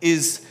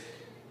 is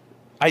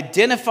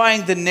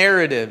identifying the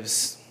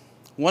narratives,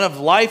 one of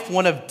life,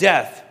 one of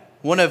death,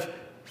 one of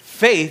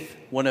faith,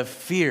 one of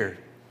fear.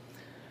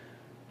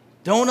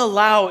 Don't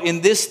allow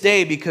in this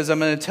day, because I'm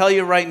going to tell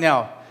you right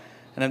now,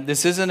 and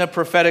this isn't a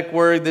prophetic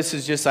word, this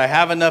is just I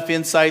have enough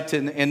insight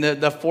and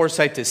the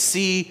foresight to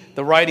see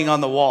the writing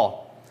on the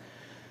wall.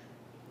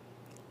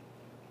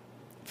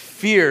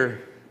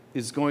 Fear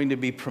is going to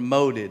be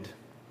promoted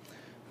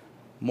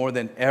more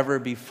than ever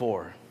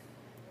before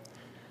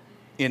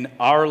in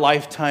our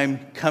lifetime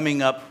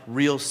coming up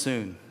real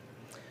soon.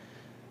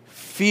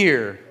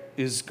 Fear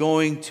is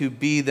going to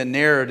be the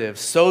narrative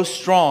so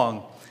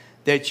strong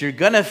that you're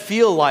going to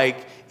feel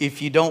like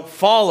if you don't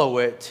follow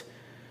it,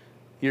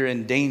 you're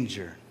in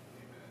danger.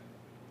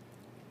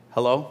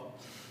 Hello?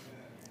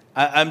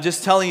 I'm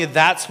just telling you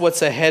that's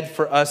what's ahead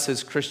for us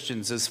as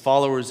Christians, as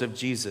followers of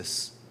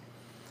Jesus.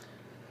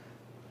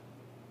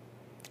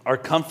 Our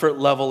comfort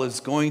level is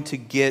going to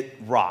get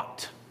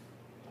rocked.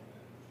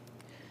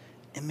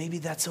 And maybe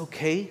that's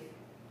okay.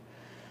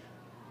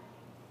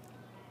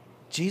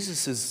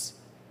 Jesus is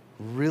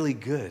really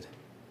good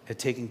at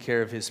taking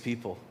care of his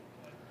people.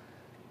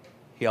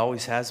 He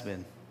always has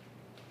been.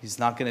 He's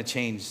not going to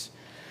change.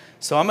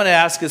 So I'm going to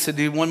ask us to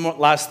do one more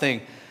last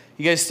thing.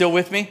 You guys still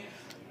with me?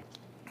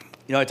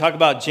 You know, I talk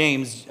about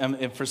James,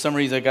 and for some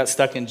reason I got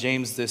stuck in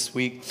James this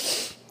week,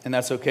 and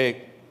that's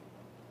okay.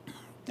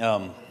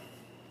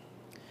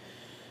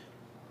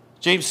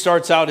 James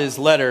starts out his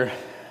letter.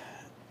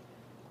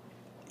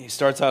 He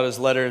starts out his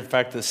letter, in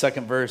fact, the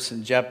second verse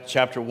in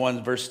chapter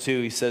 1, verse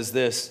 2, he says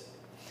this.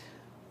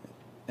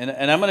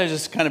 And I'm going to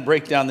just kind of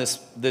break down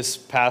this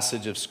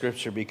passage of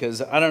Scripture,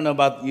 because I don't know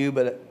about you,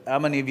 but how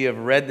many of you have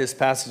read this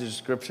passage of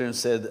Scripture and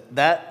said,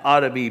 that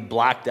ought to be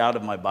blacked out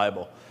of my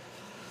Bible?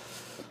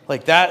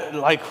 Like that,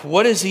 like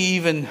what is he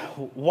even,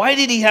 why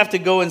did he have to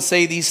go and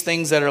say these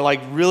things that are like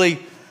really?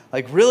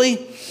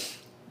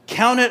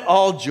 Count it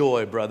all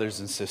joy, brothers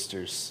and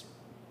sisters,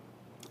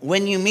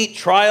 when you meet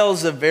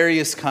trials of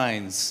various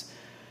kinds.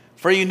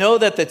 For you know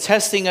that the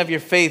testing of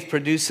your faith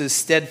produces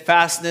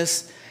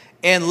steadfastness,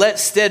 and let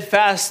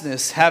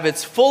steadfastness have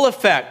its full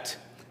effect,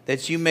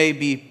 that you may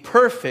be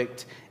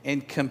perfect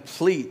and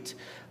complete,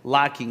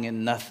 lacking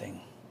in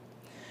nothing.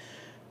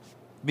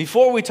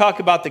 Before we talk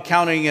about the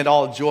counting it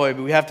all joy,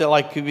 but we have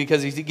to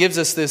because he gives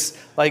us this,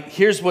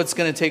 here's what's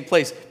going to take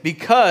place.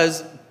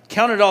 Because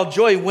count it all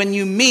joy when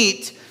you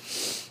meet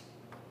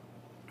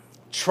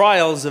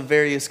trials of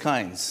various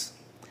kinds.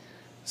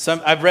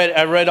 I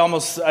read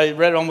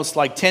almost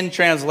like 10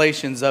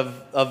 translations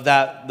of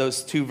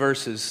those 2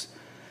 verses.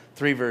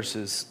 3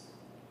 verses.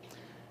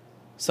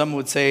 Some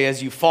would say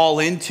as you fall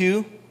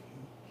into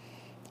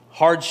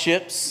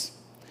hardships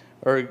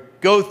or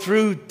go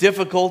through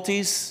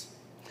difficulties.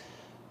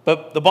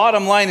 But the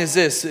bottom line is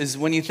this, is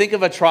when you think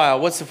of a trial,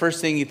 what's the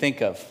first thing you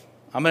think of?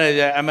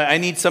 I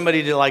need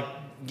somebody to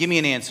give me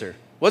an answer.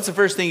 What's the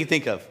first thing you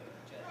think of?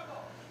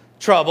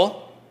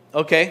 Trouble.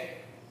 Okay.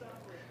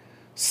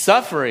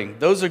 Suffering.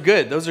 Those are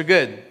good. Those are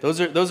good.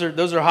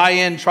 Those are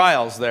high-end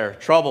trials there.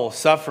 Trouble,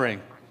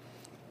 suffering.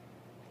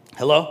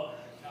 Hello?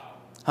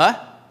 Huh?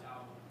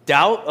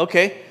 Doubt?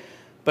 Okay.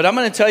 But I'm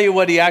going to tell you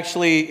what he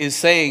actually is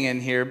saying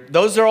in here.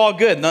 Those are all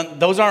good.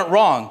 Those aren't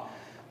wrong.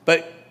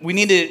 But we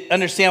need to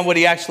understand what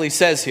he actually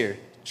says here.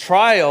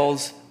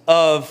 Trials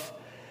of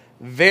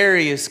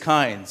various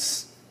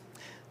kinds.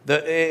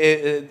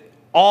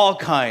 All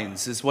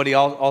kinds is what he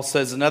all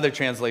says in other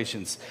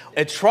translations.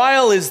 A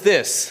trial is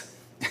this.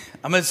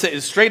 I'm going to say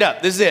it straight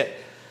up. This is it.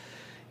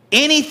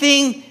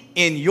 Anything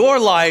in your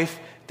life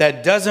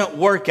that doesn't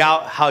work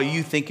out how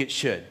you think it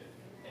should.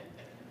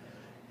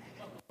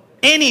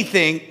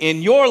 Anything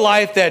in your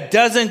life that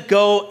doesn't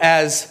go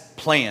as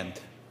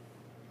planned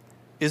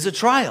is a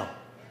trial.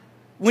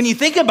 When you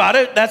think about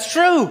it, that's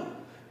true.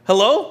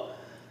 Hello?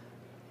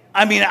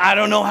 I mean, I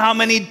don't know how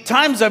many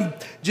times I'm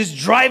just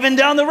driving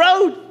down the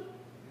road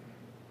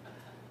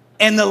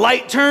and the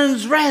light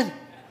turns red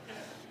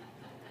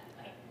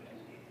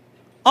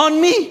on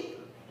me.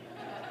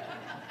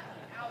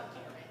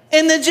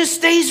 And it just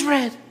stays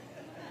red.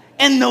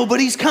 And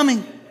nobody's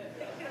coming.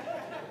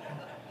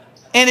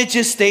 And it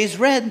just stays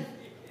red.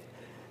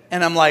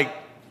 And I'm like,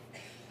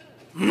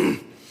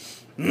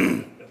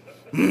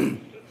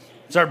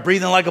 Start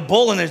breathing like a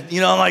bull. And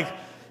I'm like,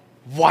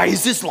 why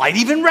is this light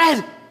even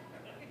red?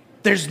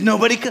 There's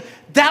nobody.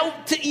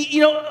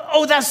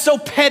 That's so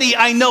petty.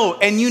 I know.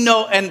 And you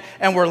know,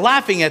 and we're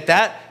laughing at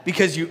that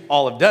because you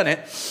all have done it.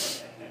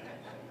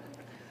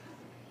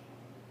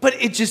 But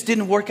it just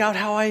didn't work out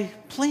how I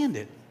planned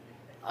it.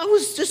 I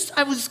was just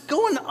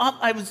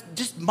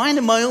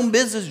minding my own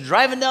business,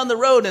 driving down the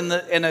road, and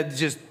it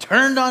just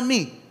turned on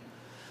me.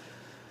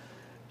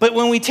 But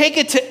when we take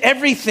it to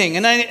everything,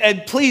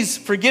 and please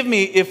forgive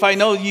me if I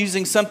know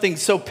using something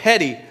so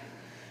petty,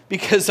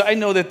 because I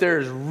know that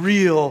there's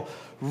real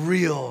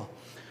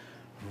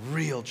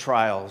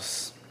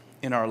trials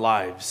in our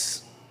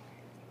lives.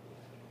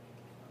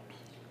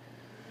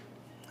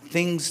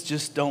 Things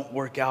just don't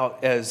work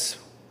out as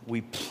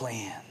we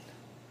plan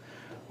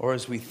or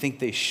as we think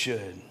they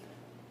should.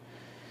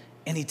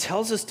 And he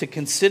tells us to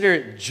consider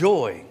it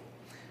joy.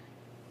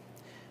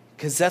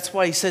 Because that's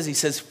why he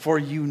says, for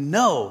you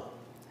know.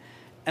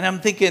 And I'm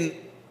thinking,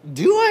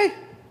 do I?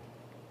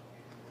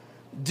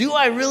 Do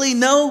I really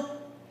know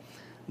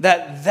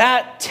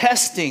that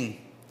testing,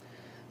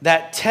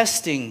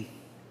 because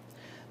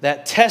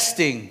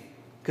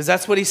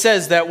that's what he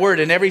says, that word.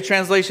 And every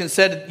translation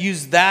said,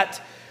 use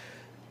that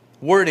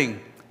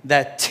wording,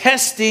 that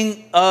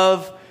testing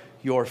of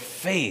your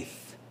faith.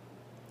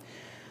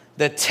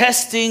 The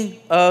testing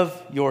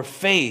of your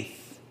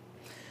faith.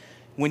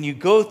 When you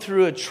go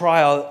through a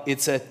trial,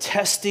 it's a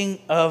testing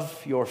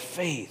of your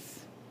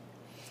faith.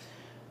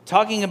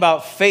 Talking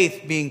about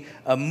faith being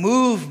a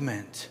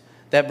movement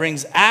that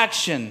brings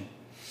action,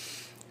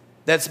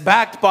 that's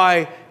backed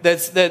by,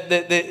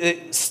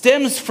 that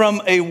stems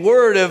from a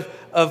word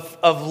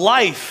of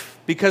life,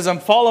 because I'm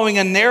following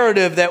a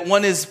narrative that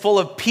one is full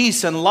of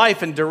peace and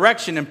life and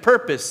direction and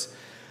purpose.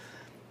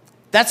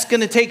 That's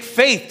going to take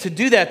faith to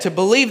do that, to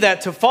believe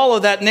that, to follow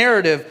that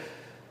narrative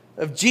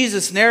of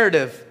Jesus'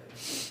 narrative.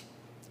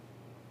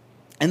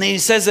 And then he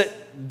says that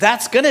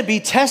that's going to be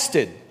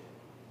tested.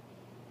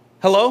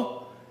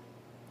 Hello?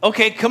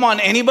 Okay, come on,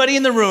 anybody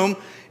in the room,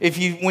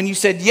 when you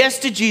said yes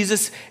to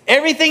Jesus,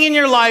 everything in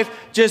your life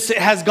just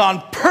has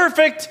gone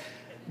perfect,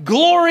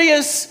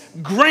 glorious,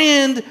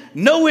 grand,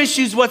 no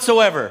issues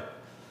whatsoever.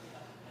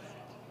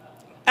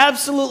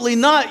 Absolutely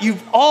not.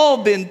 You've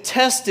all been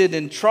tested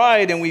and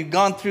tried, and we've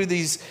gone through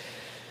these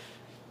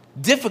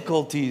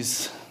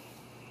difficulties,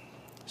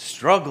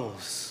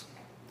 struggles,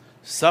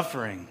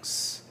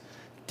 sufferings,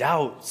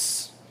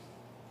 doubts.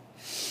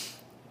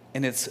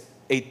 And it's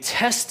a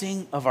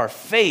testing of our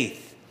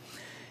faith.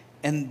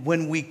 And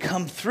when we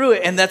come through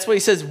it, and that's what he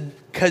says,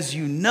 because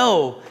you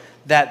know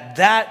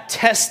that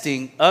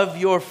testing of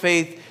your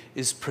faith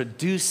is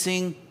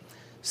producing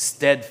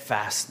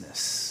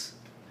steadfastness.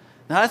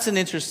 Now that's an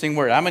interesting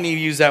word. How many of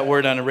you use that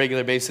word on a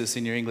regular basis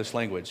in your English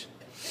language?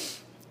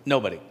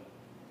 Nobody.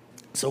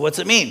 So what's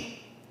it mean?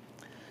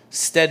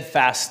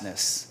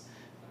 Steadfastness.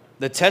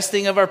 The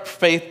testing of our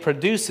faith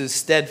produces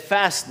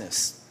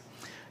steadfastness.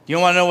 You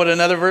want to know what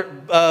another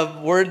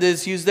word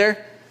is used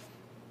there?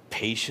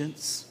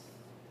 Patience.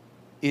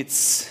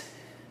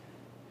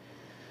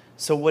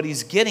 So what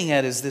he's getting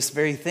at is this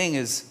very thing,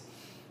 is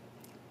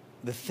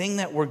the thing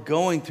that we're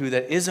going through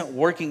that isn't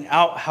working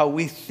out how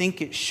we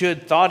think it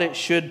should, thought it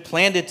should,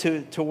 planned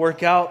it to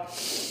work out,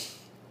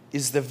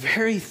 is the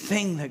very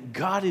thing that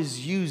God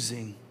is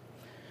using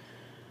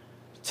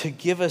to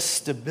give us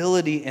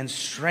stability and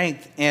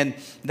strength, and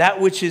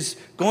that which is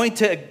going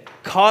to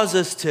cause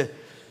us to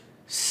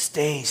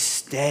stay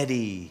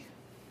steady,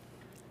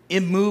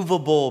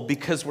 immovable,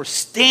 because we're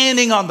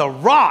standing on the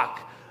rock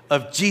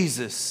of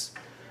Jesus.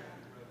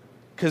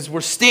 Because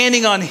we're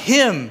standing on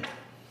Him,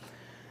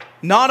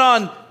 not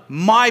on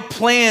my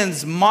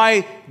plans,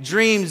 my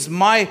dreams,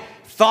 my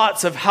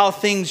thoughts of how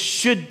things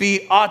should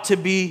be, ought to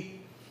be.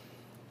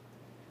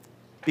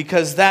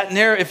 Because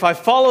if I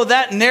follow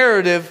that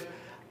narrative,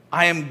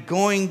 I am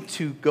going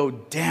to go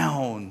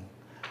down.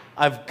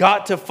 I've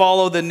got to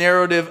follow the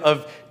narrative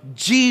of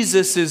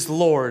Jesus is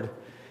Lord.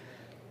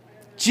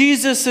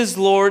 Jesus is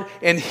Lord,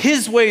 and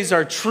His ways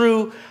are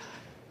true.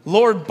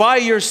 Lord, by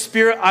your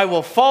Spirit, I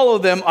will follow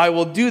them, I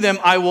will do them,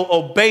 I will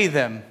obey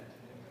them.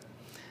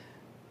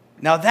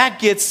 Now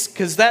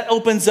because that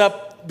opens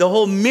up the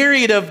whole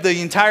myriad of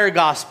the entire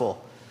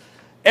gospel.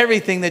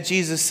 Everything that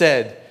Jesus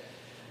said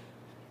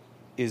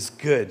is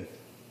good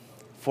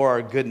for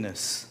our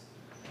goodness,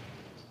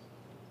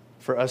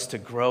 for us to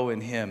grow in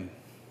Him.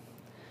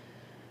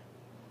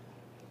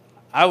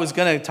 I was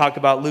going to talk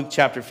about Luke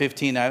chapter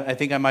 15. I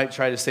think I might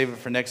try to save it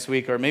for next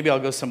week, or maybe I'll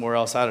go somewhere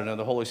else. I don't know.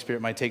 The Holy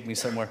Spirit might take me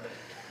somewhere.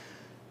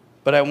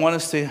 But I want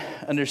us to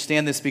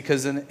understand this,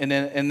 because, and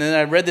then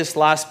I read this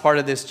last part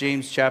of this,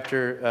 James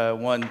chapter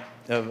 1,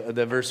 of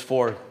the verse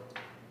 4.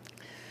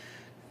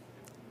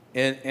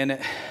 And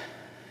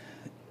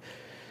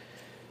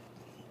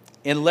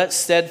let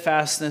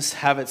steadfastness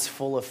have its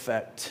full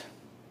effect,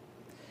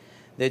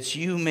 that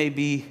you may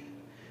be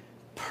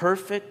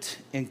perfect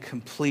and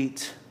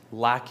complete,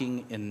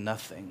 lacking in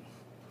nothing.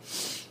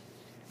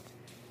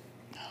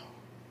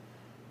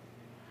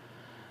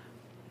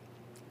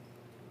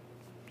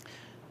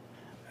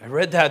 I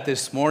read that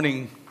this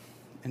morning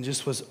and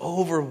just was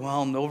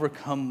overwhelmed,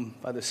 overcome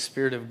by the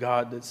Spirit of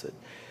God that said,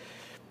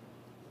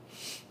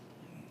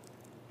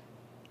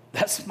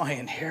 that's my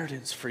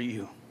inheritance for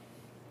you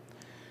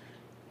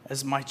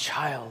as my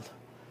child.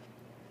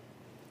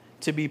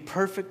 To be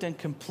perfect and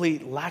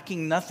complete,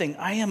 lacking nothing.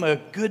 I am a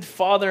good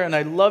Father and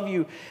I love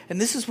you. And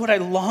this is what I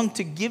long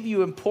to give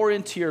you and pour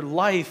into your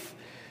life.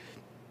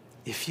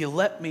 If you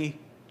let me,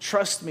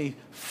 trust me,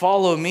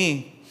 follow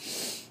me,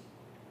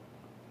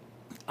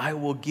 I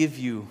will give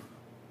you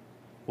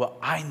what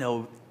I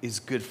know is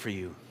good for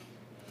you.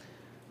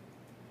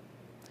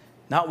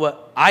 Not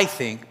what I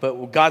think, but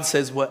what God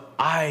says, what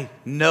I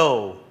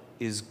know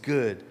is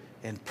good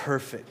and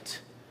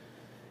perfect.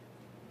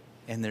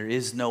 And there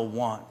is no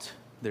want,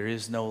 there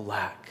is no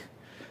lack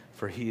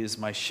for he is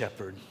my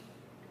shepherd.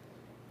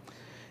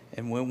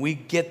 And when we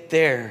get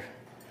there,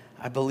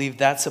 I believe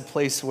that's a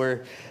place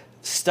where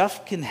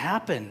stuff can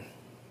happen.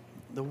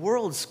 The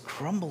world's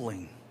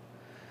crumbling.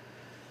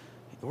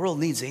 The world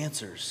needs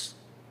answers.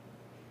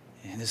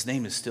 And his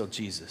name is still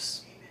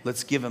Jesus.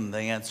 Let's give them the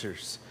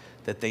answers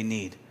that they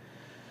need.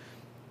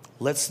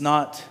 Let's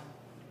not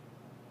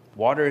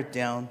water it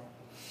down.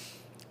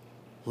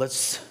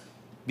 Let's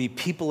be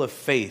people of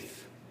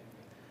faith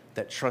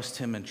that trust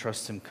him and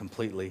trust him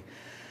completely.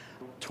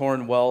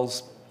 Torrin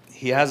Wells,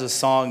 he has a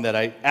song that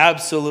I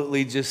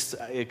absolutely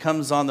it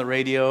comes on the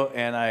radio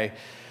and I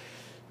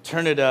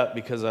turn it up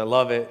because I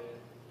love it.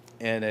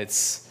 And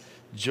it's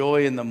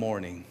Joy in the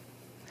Morning.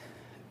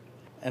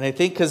 And I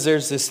think because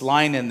there's this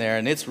line in there,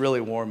 and it's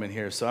really warm in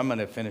here, so I'm going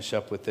to finish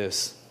up with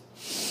this.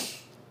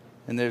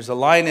 And there's a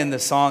line in the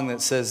song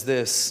that says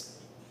this: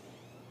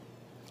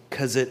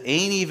 because it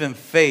ain't even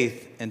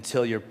faith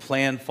until your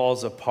plan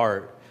falls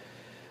apart,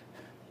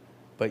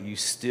 but you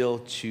still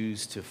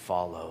choose to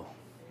follow.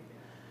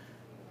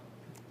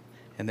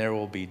 And there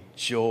will be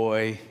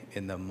joy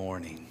in the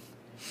morning.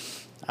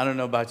 I don't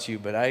know about you,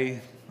 but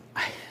I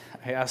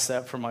ask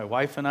that for my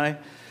wife and I,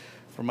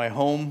 for my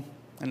home,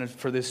 and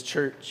for this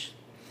church,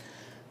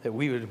 that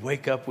we would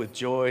wake up with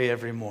joy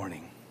every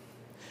morning.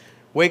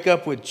 Wake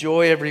up with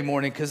joy every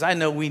morning, because I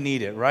know we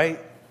need it, right?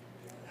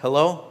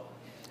 Hello?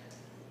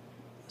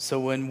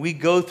 So when we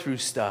go through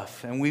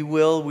stuff, and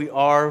we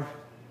are,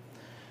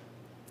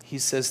 he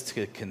says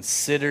to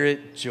consider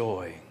it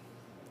joy.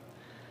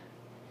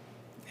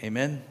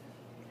 Amen?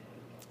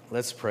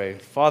 Let's pray.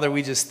 Father,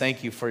 we just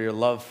thank you for your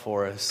love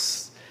for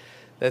us.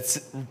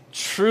 That's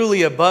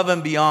truly above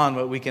and beyond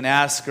what we can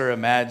ask or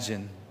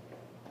imagine.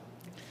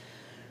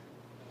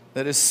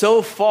 That is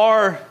so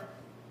far,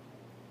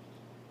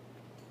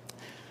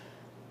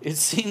 it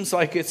seems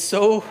like it's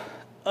so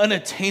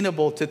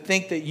unattainable to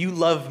think that you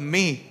love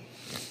me.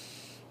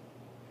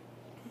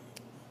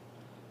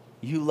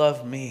 You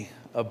love me,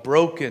 a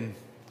broken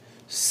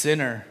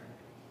sinner.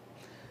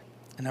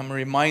 And I'm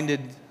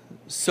reminded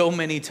so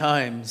many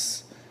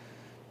times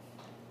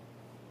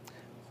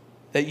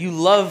that you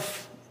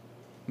love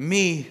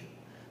me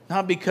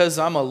not because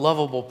I'm a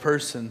lovable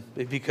person,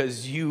 but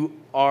because you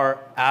are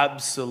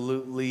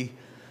absolutely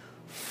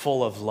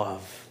full of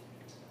love.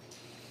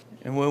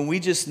 And when we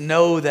just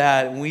know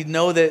that, and we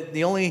know that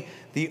the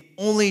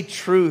only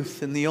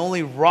truth and the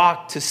only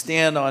rock to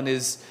stand on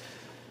is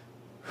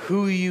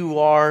who you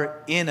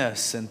are in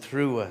us and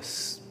through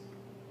us.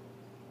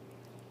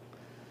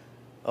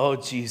 Oh,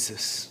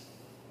 Jesus,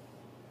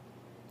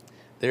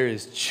 there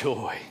is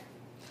joy.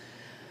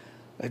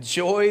 A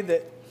joy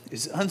that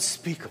is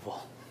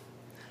unspeakable,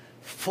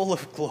 full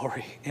of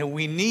glory, and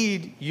we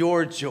need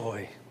your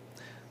joy.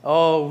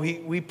 Oh,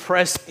 we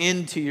press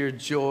into your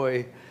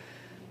joy.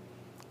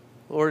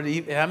 Lord,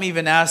 I'm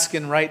even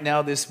asking right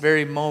now, this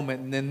very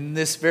moment, and in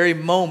this very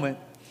moment,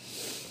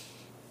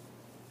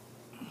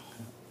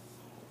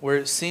 where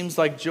it seems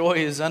like joy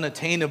is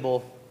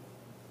unattainable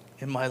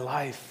in my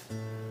life,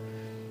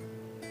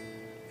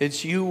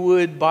 it's you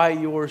would, by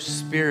your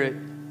Spirit,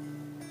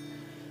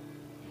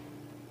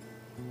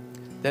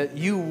 that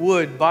you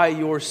would, by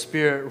your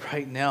Spirit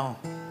right now,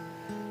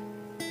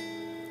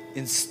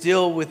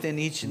 instill within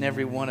each and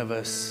every one of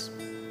us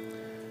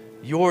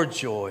your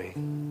joy.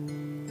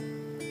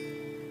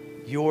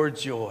 Your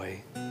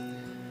joy.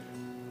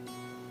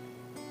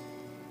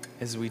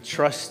 As we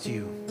trust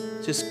you,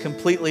 just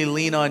completely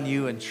lean on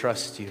you and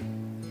trust you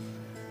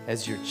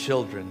as your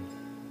children.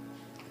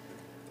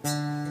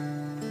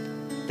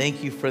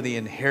 Thank you for the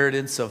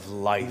inheritance of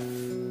life.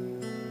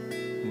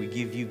 We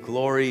give you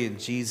glory in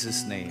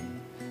Jesus' name.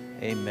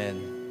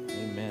 Amen.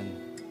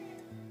 Amen.